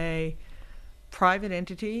is a private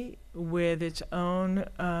entity with its own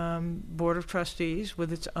board of trustees,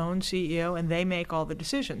 with its own CEO, and they make all the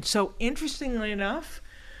decisions. So interestingly enough,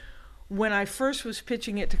 when I first was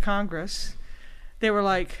pitching it to Congress, they were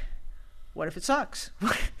like, what if it sucks?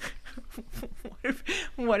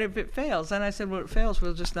 What if it fails? And I said, well, if it fails,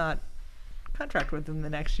 we'll just not contract with them the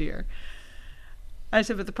next year. I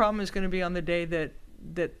said, but the problem is going to be on the day that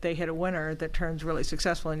they hit a winner that turns really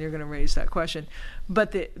successful, and you're going to raise that question.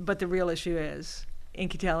 But the real issue is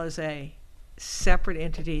In-Q-Tel is a separate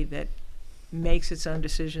entity that makes its own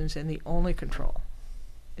decisions, and the only control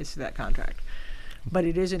is that contract. But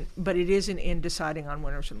it isn't in deciding on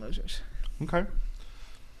winners and losers. Okay.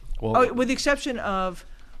 Well, with the exception of,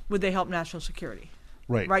 would they help national security?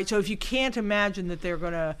 Right. Right. So if you can't imagine that they're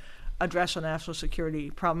going to address a national security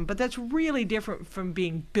problem, but that's really different from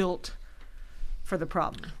being built for the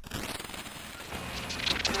problem.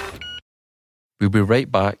 We'll be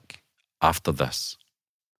right back after this.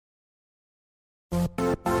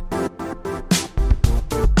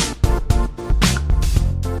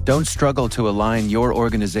 Don't struggle to align your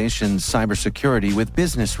organization's cybersecurity with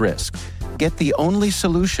business risk. Get the only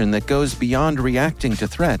solution that goes beyond reacting to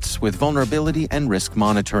threats with vulnerability and risk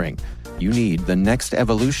monitoring. You need the next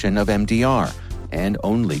evolution of MDR, and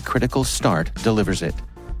only Critical Start delivers it.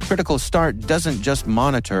 Critical Start doesn't just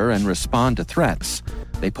monitor and respond to threats.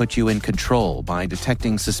 They put you in control by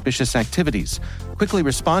detecting suspicious activities, quickly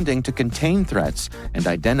responding to contain threats, and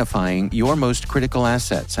identifying your most critical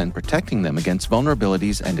assets and protecting them against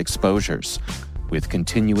vulnerabilities and exposures. With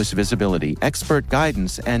continuous visibility, expert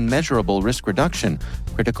guidance, and measurable risk reduction,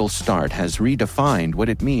 Critical Start has redefined what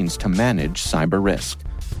it means to manage cyber risk.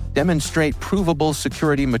 Demonstrate provable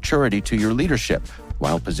security maturity to your leadership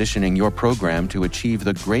while positioning your program to achieve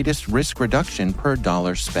the greatest risk reduction per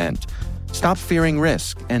dollar spent. Stop fearing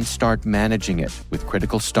risk and start managing it with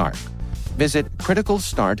Critical Start. Visit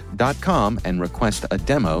criticalstart.com and request a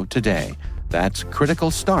demo today. That's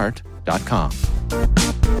criticalstart.com.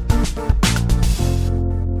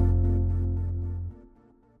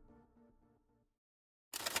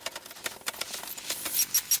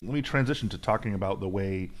 Let me transition to talking about the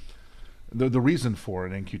way, the reason for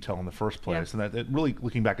an NQTEL in the first place, and that really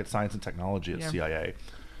looking back at science and technology at CIA.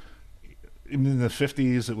 In the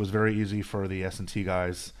 50s, it was very easy for the S&T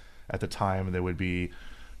guys at the time. There would be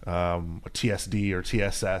a TSD or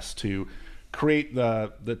TSS to create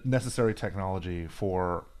the necessary technology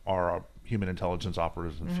for our human intelligence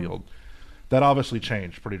operatives in the field. That obviously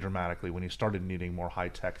changed pretty dramatically when you started needing more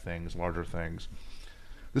high-tech things, larger things.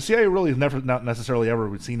 The CIA really is not necessarily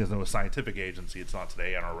ever seen as a scientific agency. It's not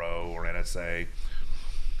today NRO or NSA.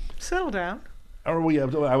 Settle down. I was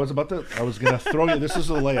going to throw you, this is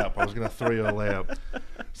a layup. I was going to throw you a layup.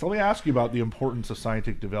 So let me ask you about the importance of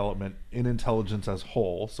scientific development in intelligence as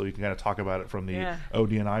whole, so you can kind of talk about it from the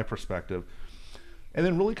OD&I perspective. And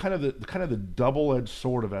then really kind of the double-edged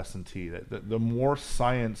sword of S&T, that the more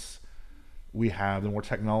science we have, the more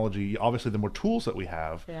technology, obviously the more tools that we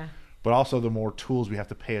have, but also the more tools we have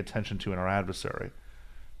to pay attention to in our adversary,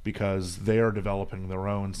 because they are developing their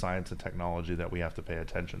own science and technology that we have to pay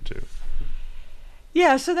attention to.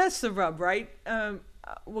 Yeah, so that's the rub, right?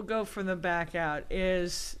 We'll go from the back out.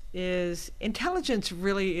 Is intelligence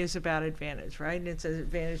really is about advantage, right? It's an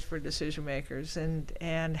advantage for decision makers,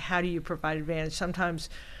 and how do you provide advantage? Sometimes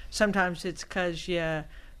it's because you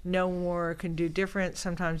know more, can do different.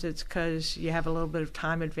 Sometimes it's because you have a little bit of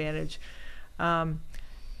time advantage. And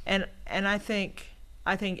I think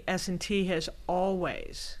S&T has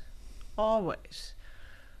always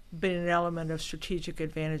been an element of strategic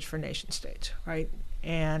advantage for nation states, right?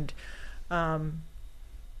 And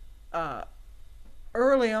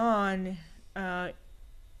early on,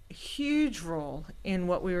 huge role in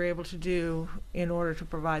what we were able to do in order to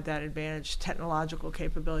provide that advantage, technological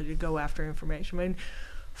capability to go after information. I mean,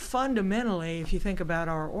 fundamentally, if you think about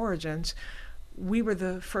our origins, we were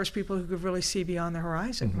the first people who could really see beyond the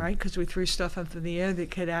horizon, right? Because we threw stuff up in the air that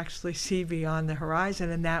could actually see beyond the horizon,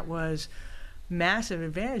 and that was massive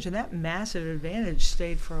advantage, and that massive advantage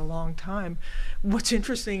stayed for a long time. What's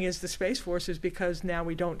interesting is the Space Force is because now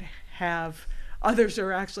we don't have, others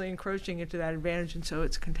are actually encroaching into that advantage, and so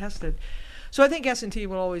it's contested. So I think S&T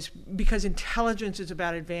will always, because intelligence is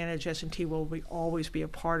about advantage, S&T will always be a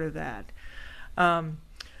part of that.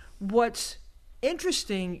 What's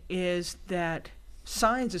interesting is that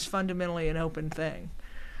science is fundamentally an open thing,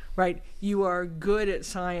 right? You are good at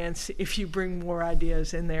science if you bring more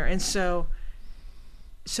ideas in there. And so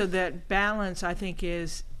that balance, I think,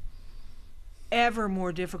 is ever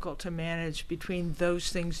more difficult to manage between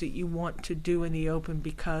those things that you want to do in the open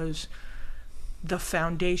because the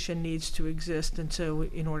foundation needs to exist, and so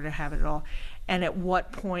in order to have it all. And at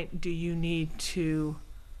what point do you need to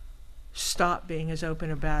stop being as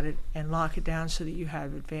open about it and lock it down so that you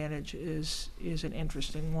have advantage is an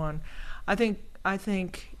interesting one. I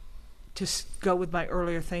think to go with my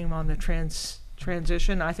earlier theme on the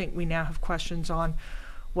transition, I think we now have questions on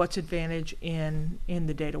what's advantage in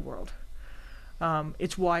the data world.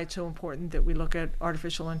 It's why it's so important that we look at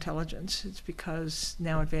artificial intelligence. It's because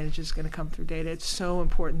now advantage is going to come through data. It's so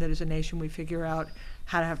important that as a nation we figure out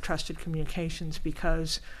how to have trusted communications,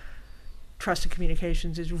 because trusted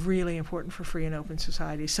communications is really important for free and open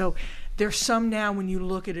society. So there's some now, when you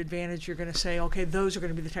look at advantage, you're going to say, okay, those are going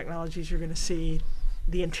to be the technologies you're going to see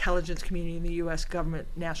the intelligence community in the U.S. government,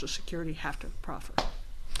 national security have to proffer.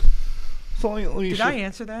 So Did I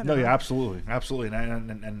answer that? No, yeah, absolutely,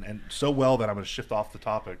 and so well that I'm going to shift off the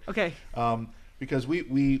topic. Okay. Because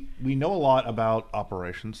we know a lot about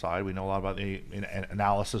operations side, we know a lot about the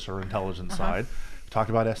analysis or intelligence side. We talked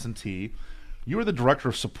about S&T. You were the director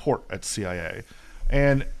of support at CIA,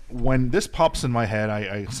 and when this pops in my head,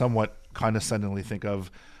 I somewhat condescendingly think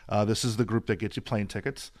of this is the group that gets you plane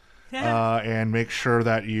tickets and make sure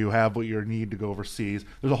that you have what you need to go overseas.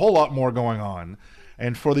 There's a whole lot more going on.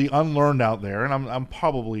 And for the unlearned out there, and I'm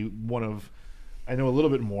probably one of, I know a little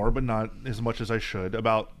bit more, but not as much as I should,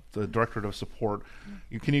 about the Directorate of Support.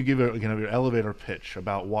 Can you give an elevator pitch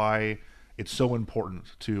about why it's so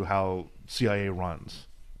important to how CIA runs?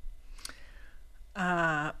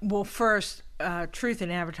 Well, first, Truth in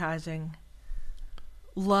Advertising,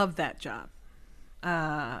 love that job.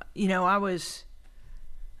 I was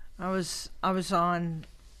on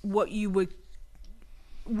what you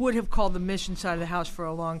would have called the mission side of the house for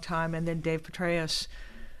a long time, and then Dave Petraeus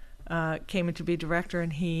came in to be director,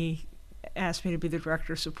 and he asked me to be the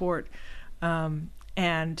director of support. When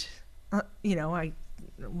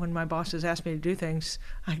my bosses asked me to do things,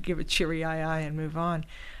 I give a cheery aye and move on.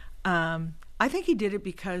 I think he did it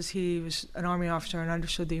because he was an Army officer and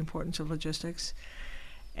understood the importance of logistics,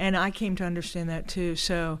 and I came to understand that too.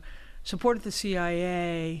 So support at the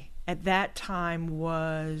CIA at that time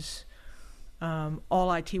was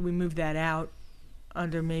all IT. We moved that out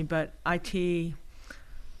under me, but IT,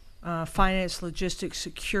 finance, logistics,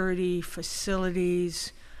 security,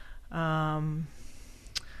 facilities,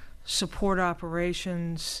 support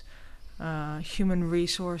operations, human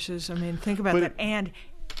resources. I mean, think about that.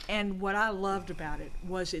 And what I loved about it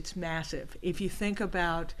was it's massive. If you think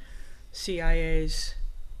about CIA's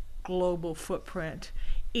global footprint,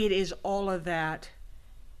 it is all of that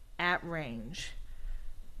at range,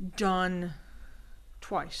 done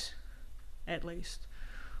twice, at least.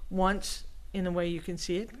 Once in the way you can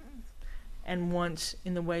see it, and once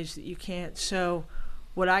in the ways that you can't. So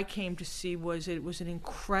what I came to see was it was an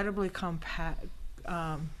incredibly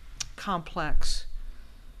complex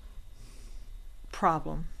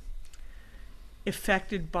problem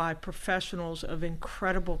affected by professionals of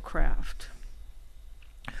incredible craft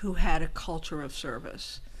who had a culture of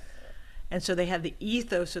service. And so they had the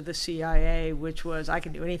ethos of the CIA, which was, I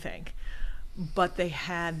can do anything. But they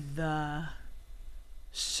had the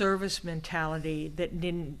service mentality that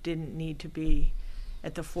didn't need to be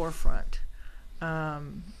at the forefront.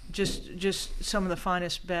 Just some of the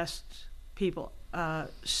finest, best people.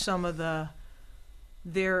 Some of the,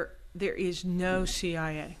 there is no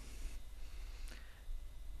CIA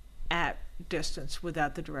at distance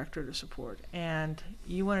without the director to support. And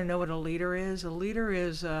you want to know what a leader is? A leader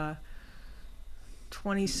is a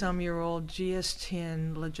 20-some-year-old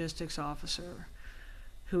GS-10 logistics officer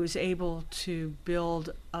who is able to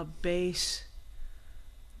build a base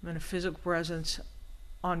and a physical presence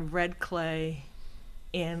on red clay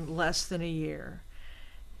in less than a year.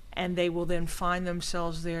 And they will then find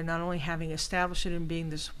themselves there not only having established it and being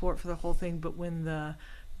the support for the whole thing, but when the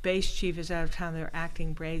base chief is out of town, they're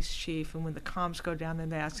acting base chief, and when the comms go down, then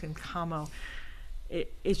they ask him commo.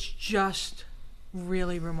 It's just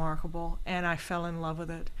really remarkable, and I fell in love with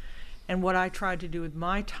it. And what I tried to do with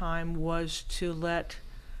my time was to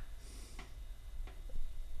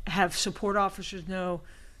have support officers know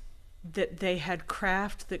that they had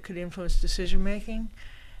craft that could influence decision making,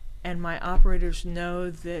 and my operators know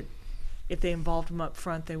that if they involved them up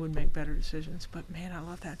front, they would make better decisions. But man, I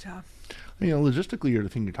love that job. Logistically, the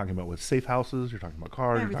thing you're talking about with safe houses, you're talking about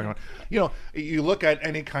cars, Everything. you're talking about, you look at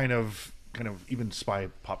any kind of even spy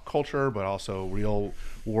pop culture, but also real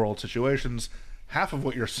world situations. Half of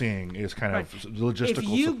what you're seeing is kind of logistical support. If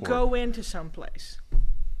you go into someplace,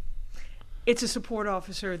 it's a support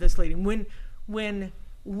officer that's leading. When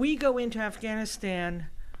we go into Afghanistan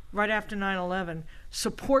right after 9/11,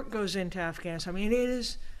 support goes into Afghanistan. I mean, it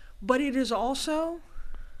is also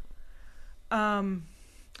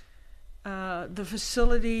the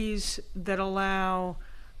facilities that allow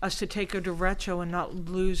us to take a derecho and not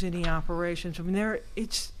lose any operations. I mean,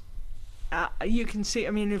 you can see.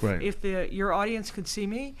 I mean, if your audience could see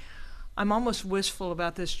me, I'm almost wistful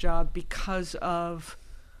about this job because of,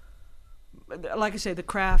 like I say, the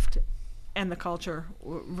craft and the culture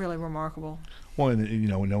were really remarkable. Well, and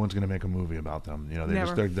no one's going to make a movie about them.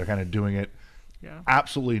 They're kind of doing it,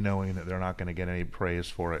 absolutely knowing that they're not going to get any praise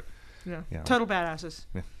for it. Yeah, total badasses.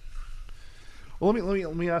 Yeah. Well,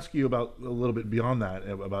 let me ask you about a little bit beyond that,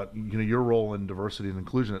 about your role in diversity and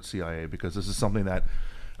inclusion at CIA, because this is something that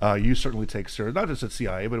you certainly take seriously, not just at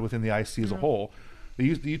CIA, but within the IC as a whole.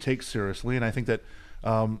 You take seriously, and I think that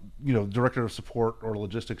director of support or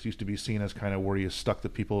logistics used to be seen as kind of where you stuck the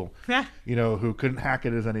people, who couldn't hack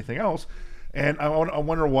it as anything else. And I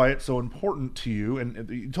wonder why it's so important to you. And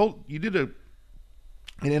you did an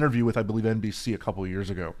interview with, I believe, NBC a couple of years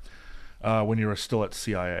ago when you were still at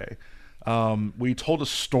CIA. Where you told a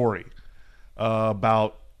story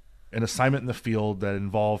about an assignment in the field that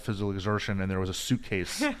involved physical exertion, and there was a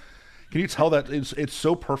suitcase. Can you tell that it's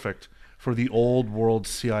so perfect for the old world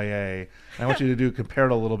CIA? And I want you to compare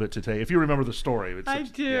it a little bit to today, if you remember the story. I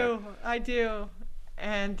do.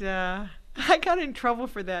 And I got in trouble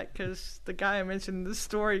for that because the guy I mentioned in the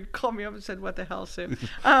story called me up and said, "What the hell, Sue?"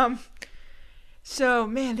 So,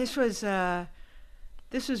 man, this was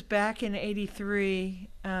back in '83,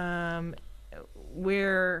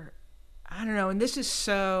 where, I don't know, and this is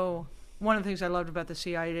so, one of the things I loved about the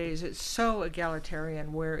CIA is it's so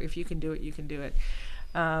egalitarian, where if you can do it, you can do it.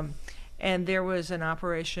 And there was an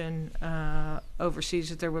operation overseas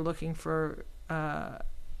that they were looking for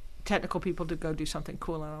technical people to go do something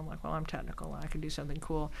cool, and I'm like, well, I'm technical, I can do something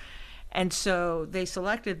cool. And so they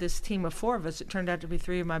selected this team of 4 of us. It turned out to be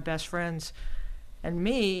 3 of my best friends and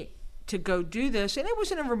me, to go do this, and it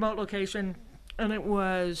was in a remote location, and it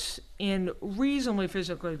was in reasonably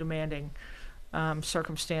physically demanding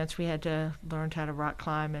circumstance. We had to learn how to rock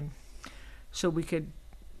climb, and so we could,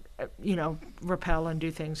 rappel and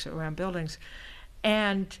do things around buildings.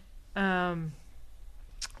 And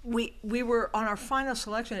we were on our final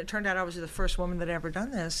selection. It turned out I was the first woman that had ever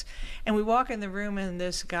done this. And we walk in the room, and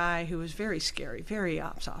this guy who was very scary, very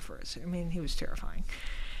ops officers. I mean, he was terrifying.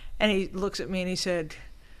 And he looks at me and he said,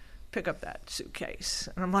 "Pick up that suitcase."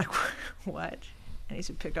 And I'm like, "What?" And he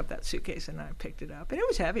said, "Pick up that suitcase." And I picked it up. And it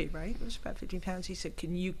was heavy, right? It was about 15 pounds. He said,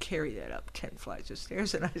 "Can you carry that up 10 flights of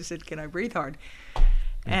stairs?" And I said, "Can I breathe hard?"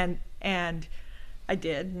 And I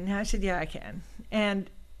did. And I said, "Yeah, I can." And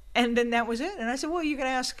then that was it. And I said, "Well, you can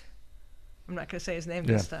ask," I'm not going to say his name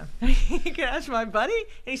this time. "You can ask my buddy."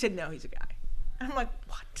 And he said, "No, he's a guy." And I'm like,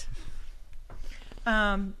 "What?"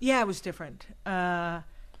 Yeah, it was different.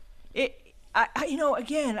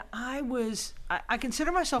 Again, I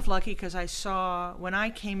consider myself lucky because I saw, when I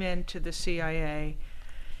came into the CIA,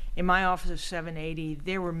 in my office of 780,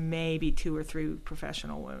 there were maybe 2 or 3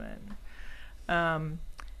 professional women. And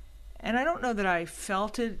I don't know that I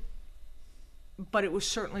felt it, but it was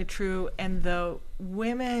certainly true. And the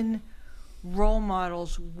women role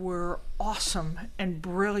models were awesome and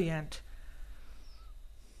brilliant,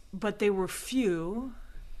 but they were few,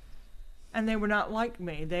 and they were not like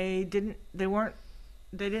me. They didn't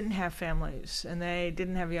have families, and they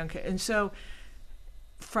didn't have young kids. And so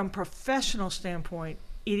from professional standpoint,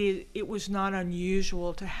 it was not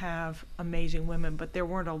unusual to have amazing women, but there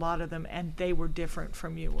weren't a lot of them, and they were different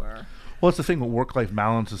from you were. Well, it's the thing. Work-life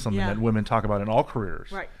balance is something that women talk about in all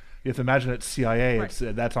careers. Right. You have to imagine at CIA, Right.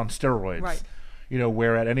 That's on steroids. Right.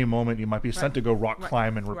 Where at any moment you might be sent to go rock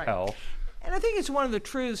climb and Right. rappel. And I think it's one of the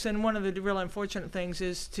truths, and one of the real unfortunate things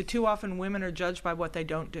is too often women are judged by what they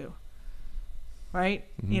don't do. Right?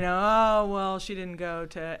 Mm-hmm. Oh, well, she didn't go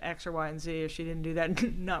to X or Y and Z, or she didn't do that,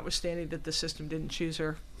 notwithstanding that the system didn't choose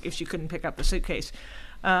her if she couldn't pick up the suitcase,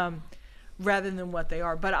 rather than what they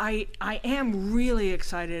are. But I am really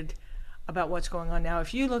excited about what's going on now.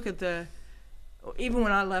 If you look at even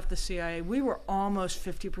when I left the CIA, we were almost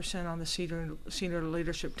 50% on the senior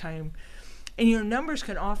leadership team. And numbers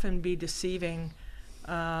can often be deceiving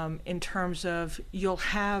in terms of you'll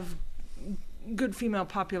have good female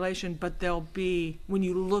population, but they'll be, when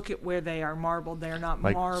you look at where they are marbled, they're not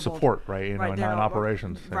Like marbled. support, right? Right, Not they're in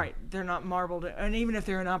operations. Right, they're not marbled. And even if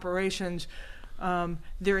they're in operations,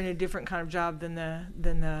 they're in a different kind of job than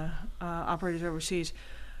the operators overseas.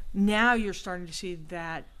 Now you're starting to see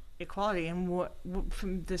that equality. And what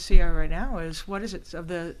from the CIA right now is, what is it, of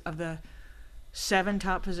the 7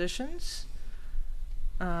 top positions,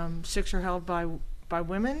 6 are held by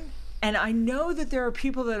women. And I know that there are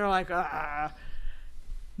people that are like,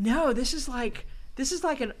 no, this is like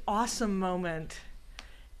an awesome moment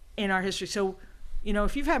in our history. So,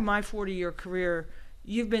 if you've had my 40-year career,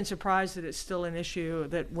 you've been surprised that it's still an issue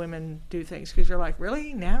that women do things, because you're like,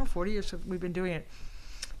 really? Now, 40 years we've been doing it.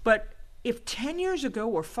 But if 10 years ago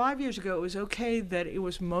or 5 years ago it was okay that it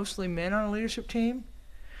was mostly men on a leadership team,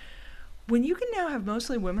 when you can now have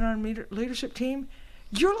mostly women on a leadership team,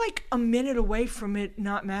 you're like a minute away from it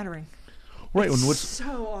not mattering. Right. It's And what's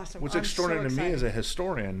so awesome. What's I'm extraordinary so to me as excited. a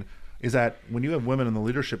historian is that when you have women on the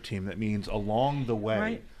leadership team, that means along the way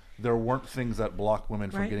Right. there weren't things that blocked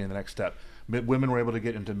women from Right. getting the next step. Women were able to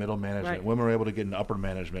get into middle management. Right. Women were able to get into upper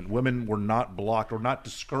management. Women were not blocked or not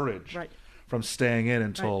discouraged Right. from staying in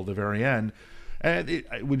until the very end. And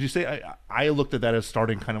would you say, I looked at that as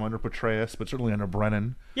starting kind of under Petraeus, but certainly under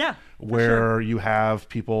Brennan, Yeah, for where sure. you have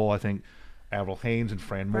people, I think, Avril Haines and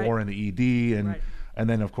Fran Moore Right. in the ED, and Right. and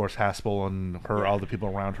then of course Haspel and Yeah. all the people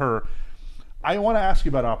around her. I want to ask you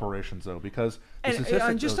about operations though, because the And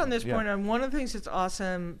statistics just on this yeah. point, one of the things that's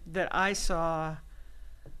awesome that I saw,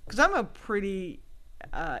 because I'm a pretty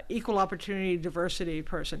equal opportunity diversity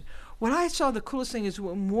person, what I saw the coolest thing is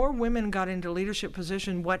when more women got into leadership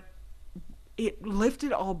position, it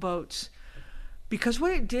lifted all boats, because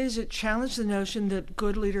what it did is it challenged the notion that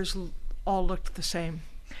good leaders all looked the same.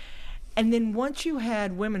 And then once you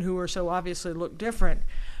had women who were so obviously looked different,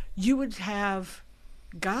 you would have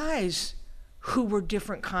guys who were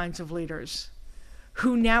different kinds of leaders,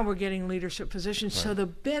 who now were getting leadership positions. So the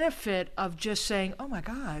benefit of just saying, oh my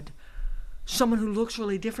God, someone who looks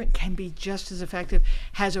really different can be just as effective,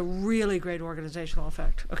 has a really great organizational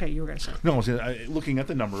effect. Okay, you were going to say. No, looking at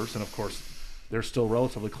the numbers, and of course they're still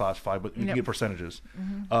relatively classified, but you can get percentages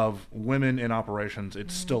of women in operations.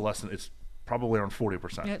 It's still less than, it's probably around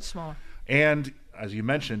 40%. Yeah, it's smaller. And as you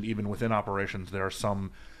mentioned, even within operations, there are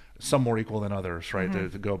some more equal than others, right? To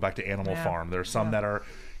go back to Animal Farm, there's some that are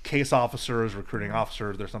case officers, recruiting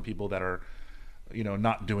officers. There's some people that are,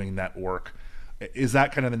 not doing that work. Is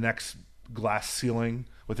that kind of the next glass ceiling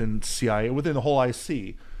within CIA, within the whole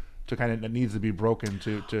IC, to kind of, that needs to be broken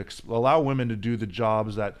to allow women to do the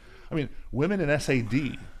jobs that, women in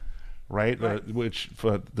SAD, right? Which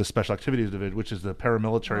for the Special Activities Division, which is the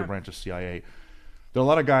paramilitary branch of CIA. There are a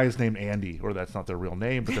lot of guys named Andy, or that's not their real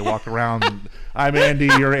name, but they walk around. I'm Andy,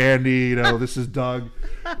 you're Andy. This is Doug.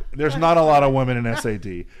 There's not a lot of women in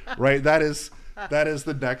SAD, right? That is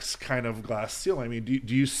the next kind of glass ceiling. I mean,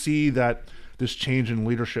 do you see that this change in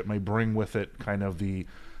leadership may bring with it kind of the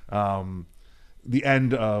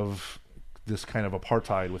end of this kind of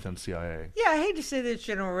apartheid within CIA? Yeah, I hate to say that it's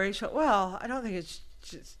generational. Well, I don't think it's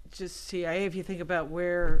just CIA. If you think about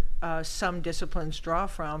where some disciplines draw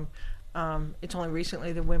from. It's only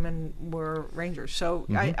recently the women were Rangers. So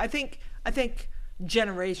I think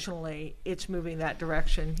generationally it's moving that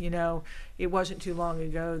direction. It wasn't too long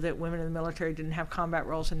ago that women in the military didn't have combat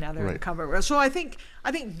roles, and now they're in combat roles. So I think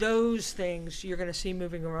those things you're going to see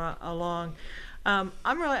moving along. I'm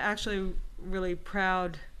really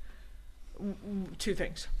proud. Two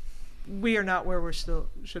things. We are not where we still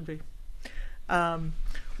should be.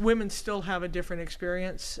 Women still have a different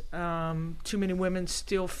experience. Too many women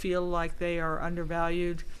still feel like they are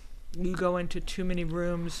undervalued. You go into too many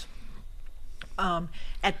rooms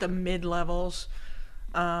at the mid-levels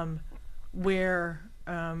where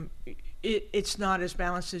it's not as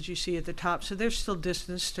balanced as you see at the top. So there's still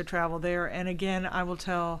distance to travel there. And again, I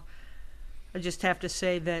just have to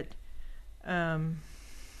say that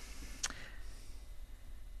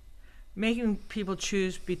making people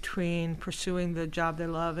choose between pursuing the job they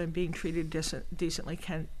love and being treated decently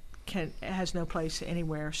has no place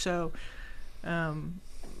anywhere. So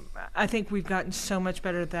I think we've gotten so much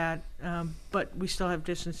better at that, but we still have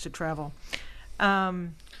distance to travel. But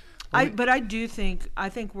I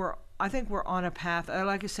think we're on a path.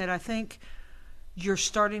 Like I said, I think you're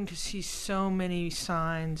starting to see so many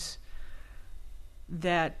signs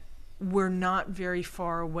that we're not very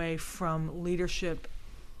far away from leadership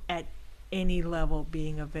at any level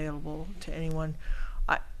being available to anyone.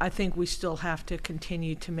 I think we still have to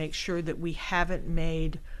continue to make sure that we haven't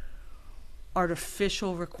made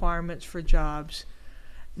artificial requirements for jobs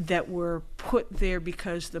that were put there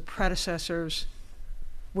because the predecessors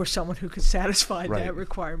were someone who could satisfy that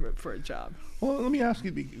requirement for a job. Well, let me ask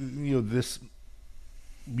you,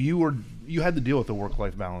 you had to deal with the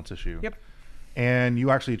work-life balance issue. Yep. And you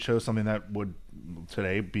actually chose something that would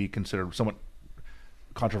today be considered somewhat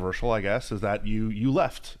controversial, I guess, is that you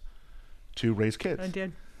left to raise kids. I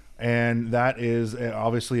did. And that is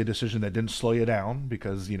obviously a decision that didn't slow you down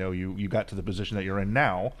because, you got to the position that you're in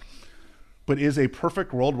now. But is a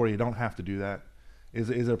perfect world where you don't have to do that? Is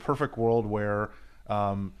it a perfect world where,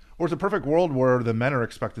 or is it a perfect world where the men are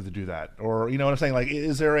expected to do that? Or, you know what I'm saying? Like,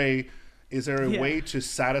 is there a way to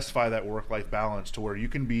satisfy that work-life balance to where you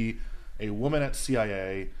can be a woman at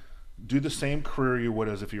CIA, do the same career you would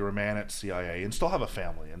as if you were a man at CIA, and still have a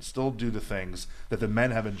family and still do the things that the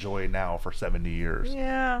men have enjoyed now for 70 years?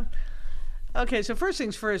 Yeah. Okay, so first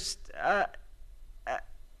things first,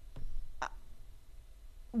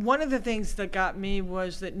 one of the things that got me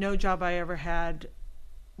was that no job I ever had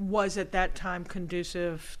was at that time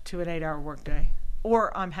conducive to an 8-hour workday.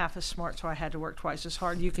 Or I'm half as smart, so I had to work twice as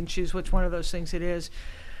hard. You can choose which one of those things it is.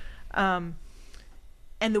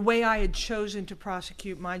 And the way I had chosen to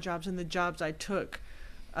prosecute my jobs and the jobs I took,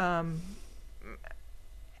 there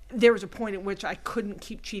was a point at which I couldn't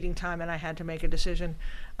keep cheating time and I had to make a decision.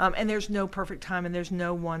 And there's no perfect time and there's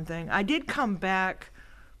no one thing. I did come back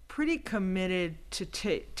pretty committed to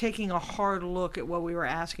taking a hard look at what we were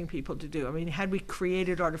asking people to do. I mean, had we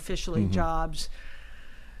created artificially jobs,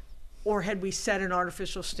 or had we set an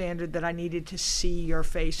artificial standard that I needed to see your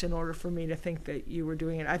face in order for me to think that you were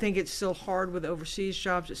doing it? I think it's still hard with overseas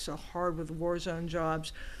jobs. It's still hard with war zone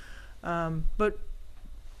jobs. But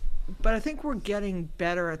I think we're getting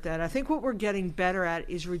better at that. I think what we're getting better at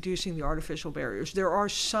is reducing the artificial barriers. There are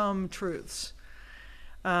some truths.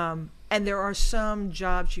 And there are some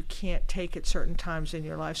jobs you can't take at certain times in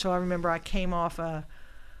your life. So I remember I came off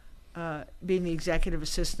being the executive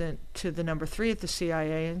assistant to the number 3 at the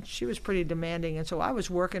CIA, and she was pretty demanding. And so I was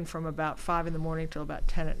working from about 5 in the morning till about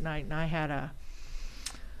 10 at night, and I had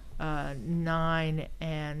a 9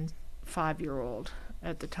 and 5-year-old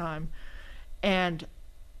at the time. And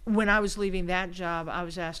when I was leaving that job, I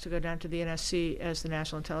was asked to go down to the NSC as the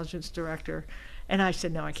National Intelligence Director. And I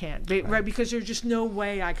said, no, I can't, right? Because there's just no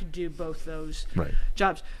way I could do both those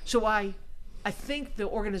jobs. So I think the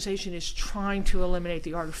organization is trying to eliminate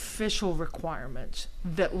the artificial requirements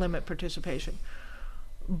that limit participation.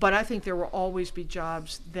 But I think there will always be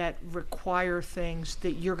jobs that require things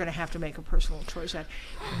that you're going to have to make a personal choice at.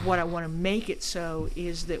 What I want to make it so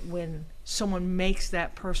is that when someone makes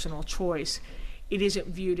that personal choice, it isn't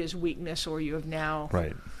viewed as weakness or you have now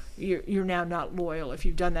you're now not loyal if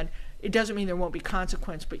you've done that. it doesn't mean there won't be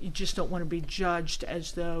consequence, but you just don't want to be judged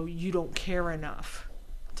as though you don't care enough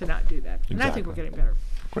to not do that. And I think we're getting better.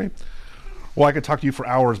 Great. Well, I could talk to you for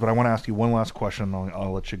hours, but I want to ask you one last question.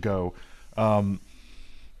 I'll let you go. And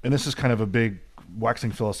this is kind of a big,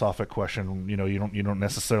 waxing philosophic question. You don't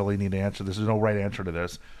necessarily need to answer this. There's no right answer to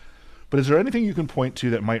this. But is there anything you can point to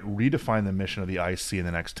that might redefine the mission of the IC in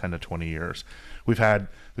the next 10 to 20 years? We've had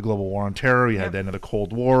the global war on terror. You had the end of the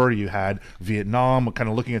Cold War. You had Vietnam. Kind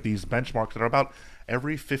of looking at these benchmarks that are about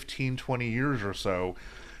every 15, 20 years or so.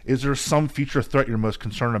 Is there some future threat you're most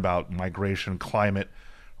concerned about? Migration, climate,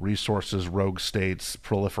 resources, rogue states,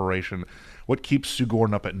 proliferation. What keeps Sue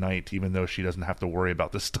Gordon up at night, even though she doesn't have to worry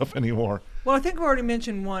about this stuff anymore? Well, I think we already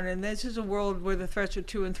mentioned one, and this is a world where the threats are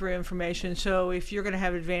 2 and 3 information. So if you're going to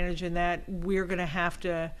have advantage in that, we're going to have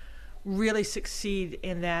to really succeed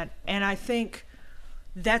in that. And I think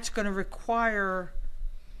that's going to require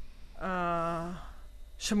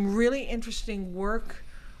some really interesting work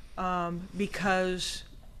because,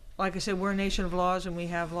 like I said, we're a nation of laws, and we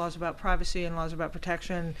have laws about privacy and laws about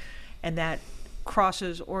protection, and that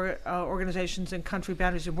crosses organizations and country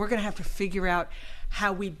boundaries. And we're going to have to figure out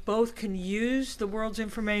how we both can use the world's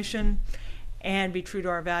information and be true to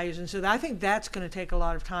our values. And so I think that's going to take a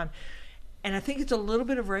lot of time. And I think it's a little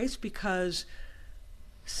bit of race because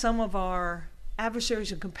some of our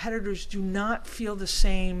adversaries and competitors do not feel the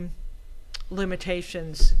same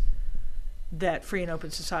limitations that free and open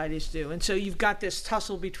societies do. And so you've got this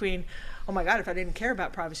tussle between, oh my God, if I didn't care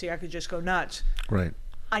about privacy, I could just go nuts. Right.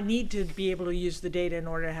 I need to be able to use the data in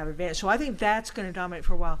order to have advantage. So I think that's going to dominate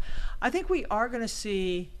for a while. I think we are going to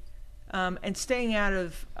see, and staying out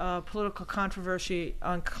of political controversy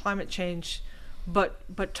on climate change,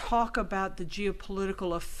 but talk about the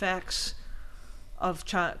geopolitical effects of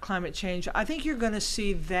climate change. I think you're going to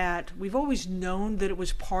see that. We've always known that it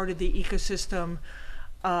was part of the ecosystem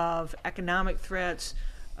of economic threats,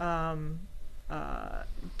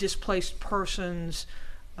 displaced persons,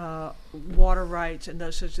 water rights, and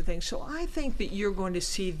those sorts of things. So I think that you're going to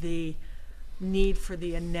see the need for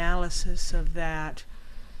the analysis of that.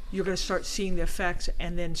 You're going to start seeing the effects,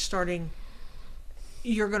 and then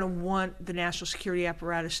you're going to want the national security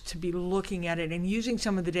apparatus to be looking at it and using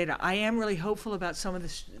some of the data. I am really hopeful about some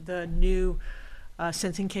of the new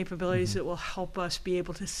sensing capabilities that will help us be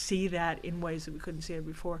able to see that in ways that we couldn't see it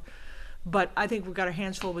before. But I think we've got our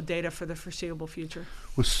hands full with data for the foreseeable future.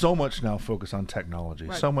 With so much now focus on technology,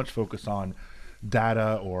 so much focus on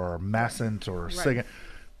data or Massent or SIGINT,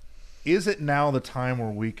 is it now the time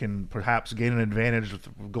where we can perhaps gain an advantage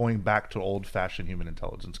of going back to old-fashioned human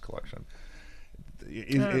intelligence collection?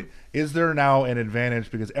 Is there now an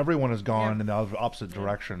advantage, because everyone has gone in the opposite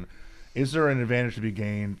direction, is there an advantage to be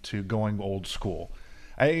gained to going old school?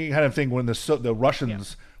 I kind of think when the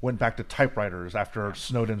Russians went back to typewriters after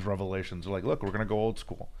Snowden's revelations, they're like, look, we're going to go old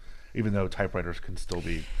school, even though typewriters can still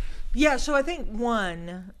be. Yeah, so I think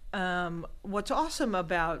what's awesome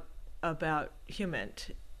about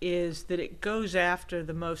HUMINT is that it goes after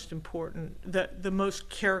the most important, the most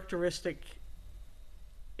characteristic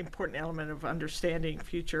important element of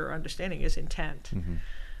future understanding is intent,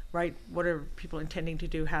 right? What are people intending to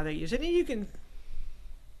do, how they use it,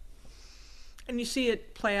 and you see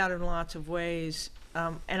it play out in lots of ways.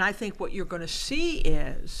 And I think what you're going to see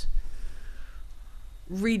is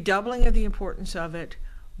redoubling of the importance of it,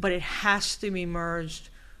 but it has to be merged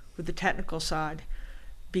with the technical side,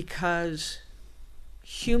 because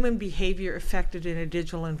human behavior affected in a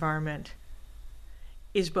digital environment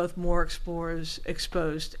is both more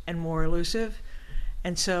exposed and more elusive.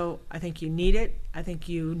 And so I think you need it. I think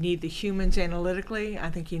you need the humans analytically. I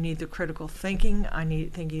think you need the critical thinking. I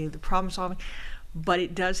think you need the problem solving. But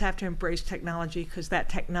it does have to embrace technology, because that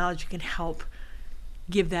technology can help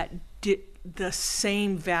give that the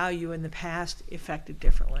same value in the past affected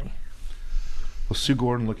differently. Well, Sue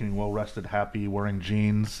Gordon looking well-rested, happy, wearing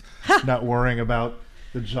jeans, not worrying about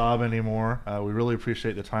the job anymore. We really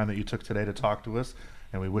appreciate the time that you took today to talk to us,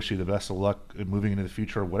 and we wish you the best of luck moving into the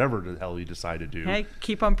future, whatever the hell you decide to do. Hey,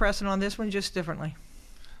 keep on pressing on this one, just differently.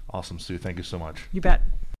 Awesome, Sue. Thank you so much. You bet.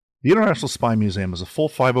 The International Spy Museum is a full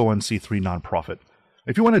 501c3 nonprofit.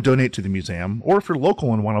 If you want to donate to the museum, or if you're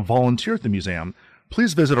local and want to volunteer at the museum,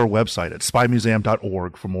 please visit our website at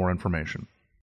spymuseum.org for more information.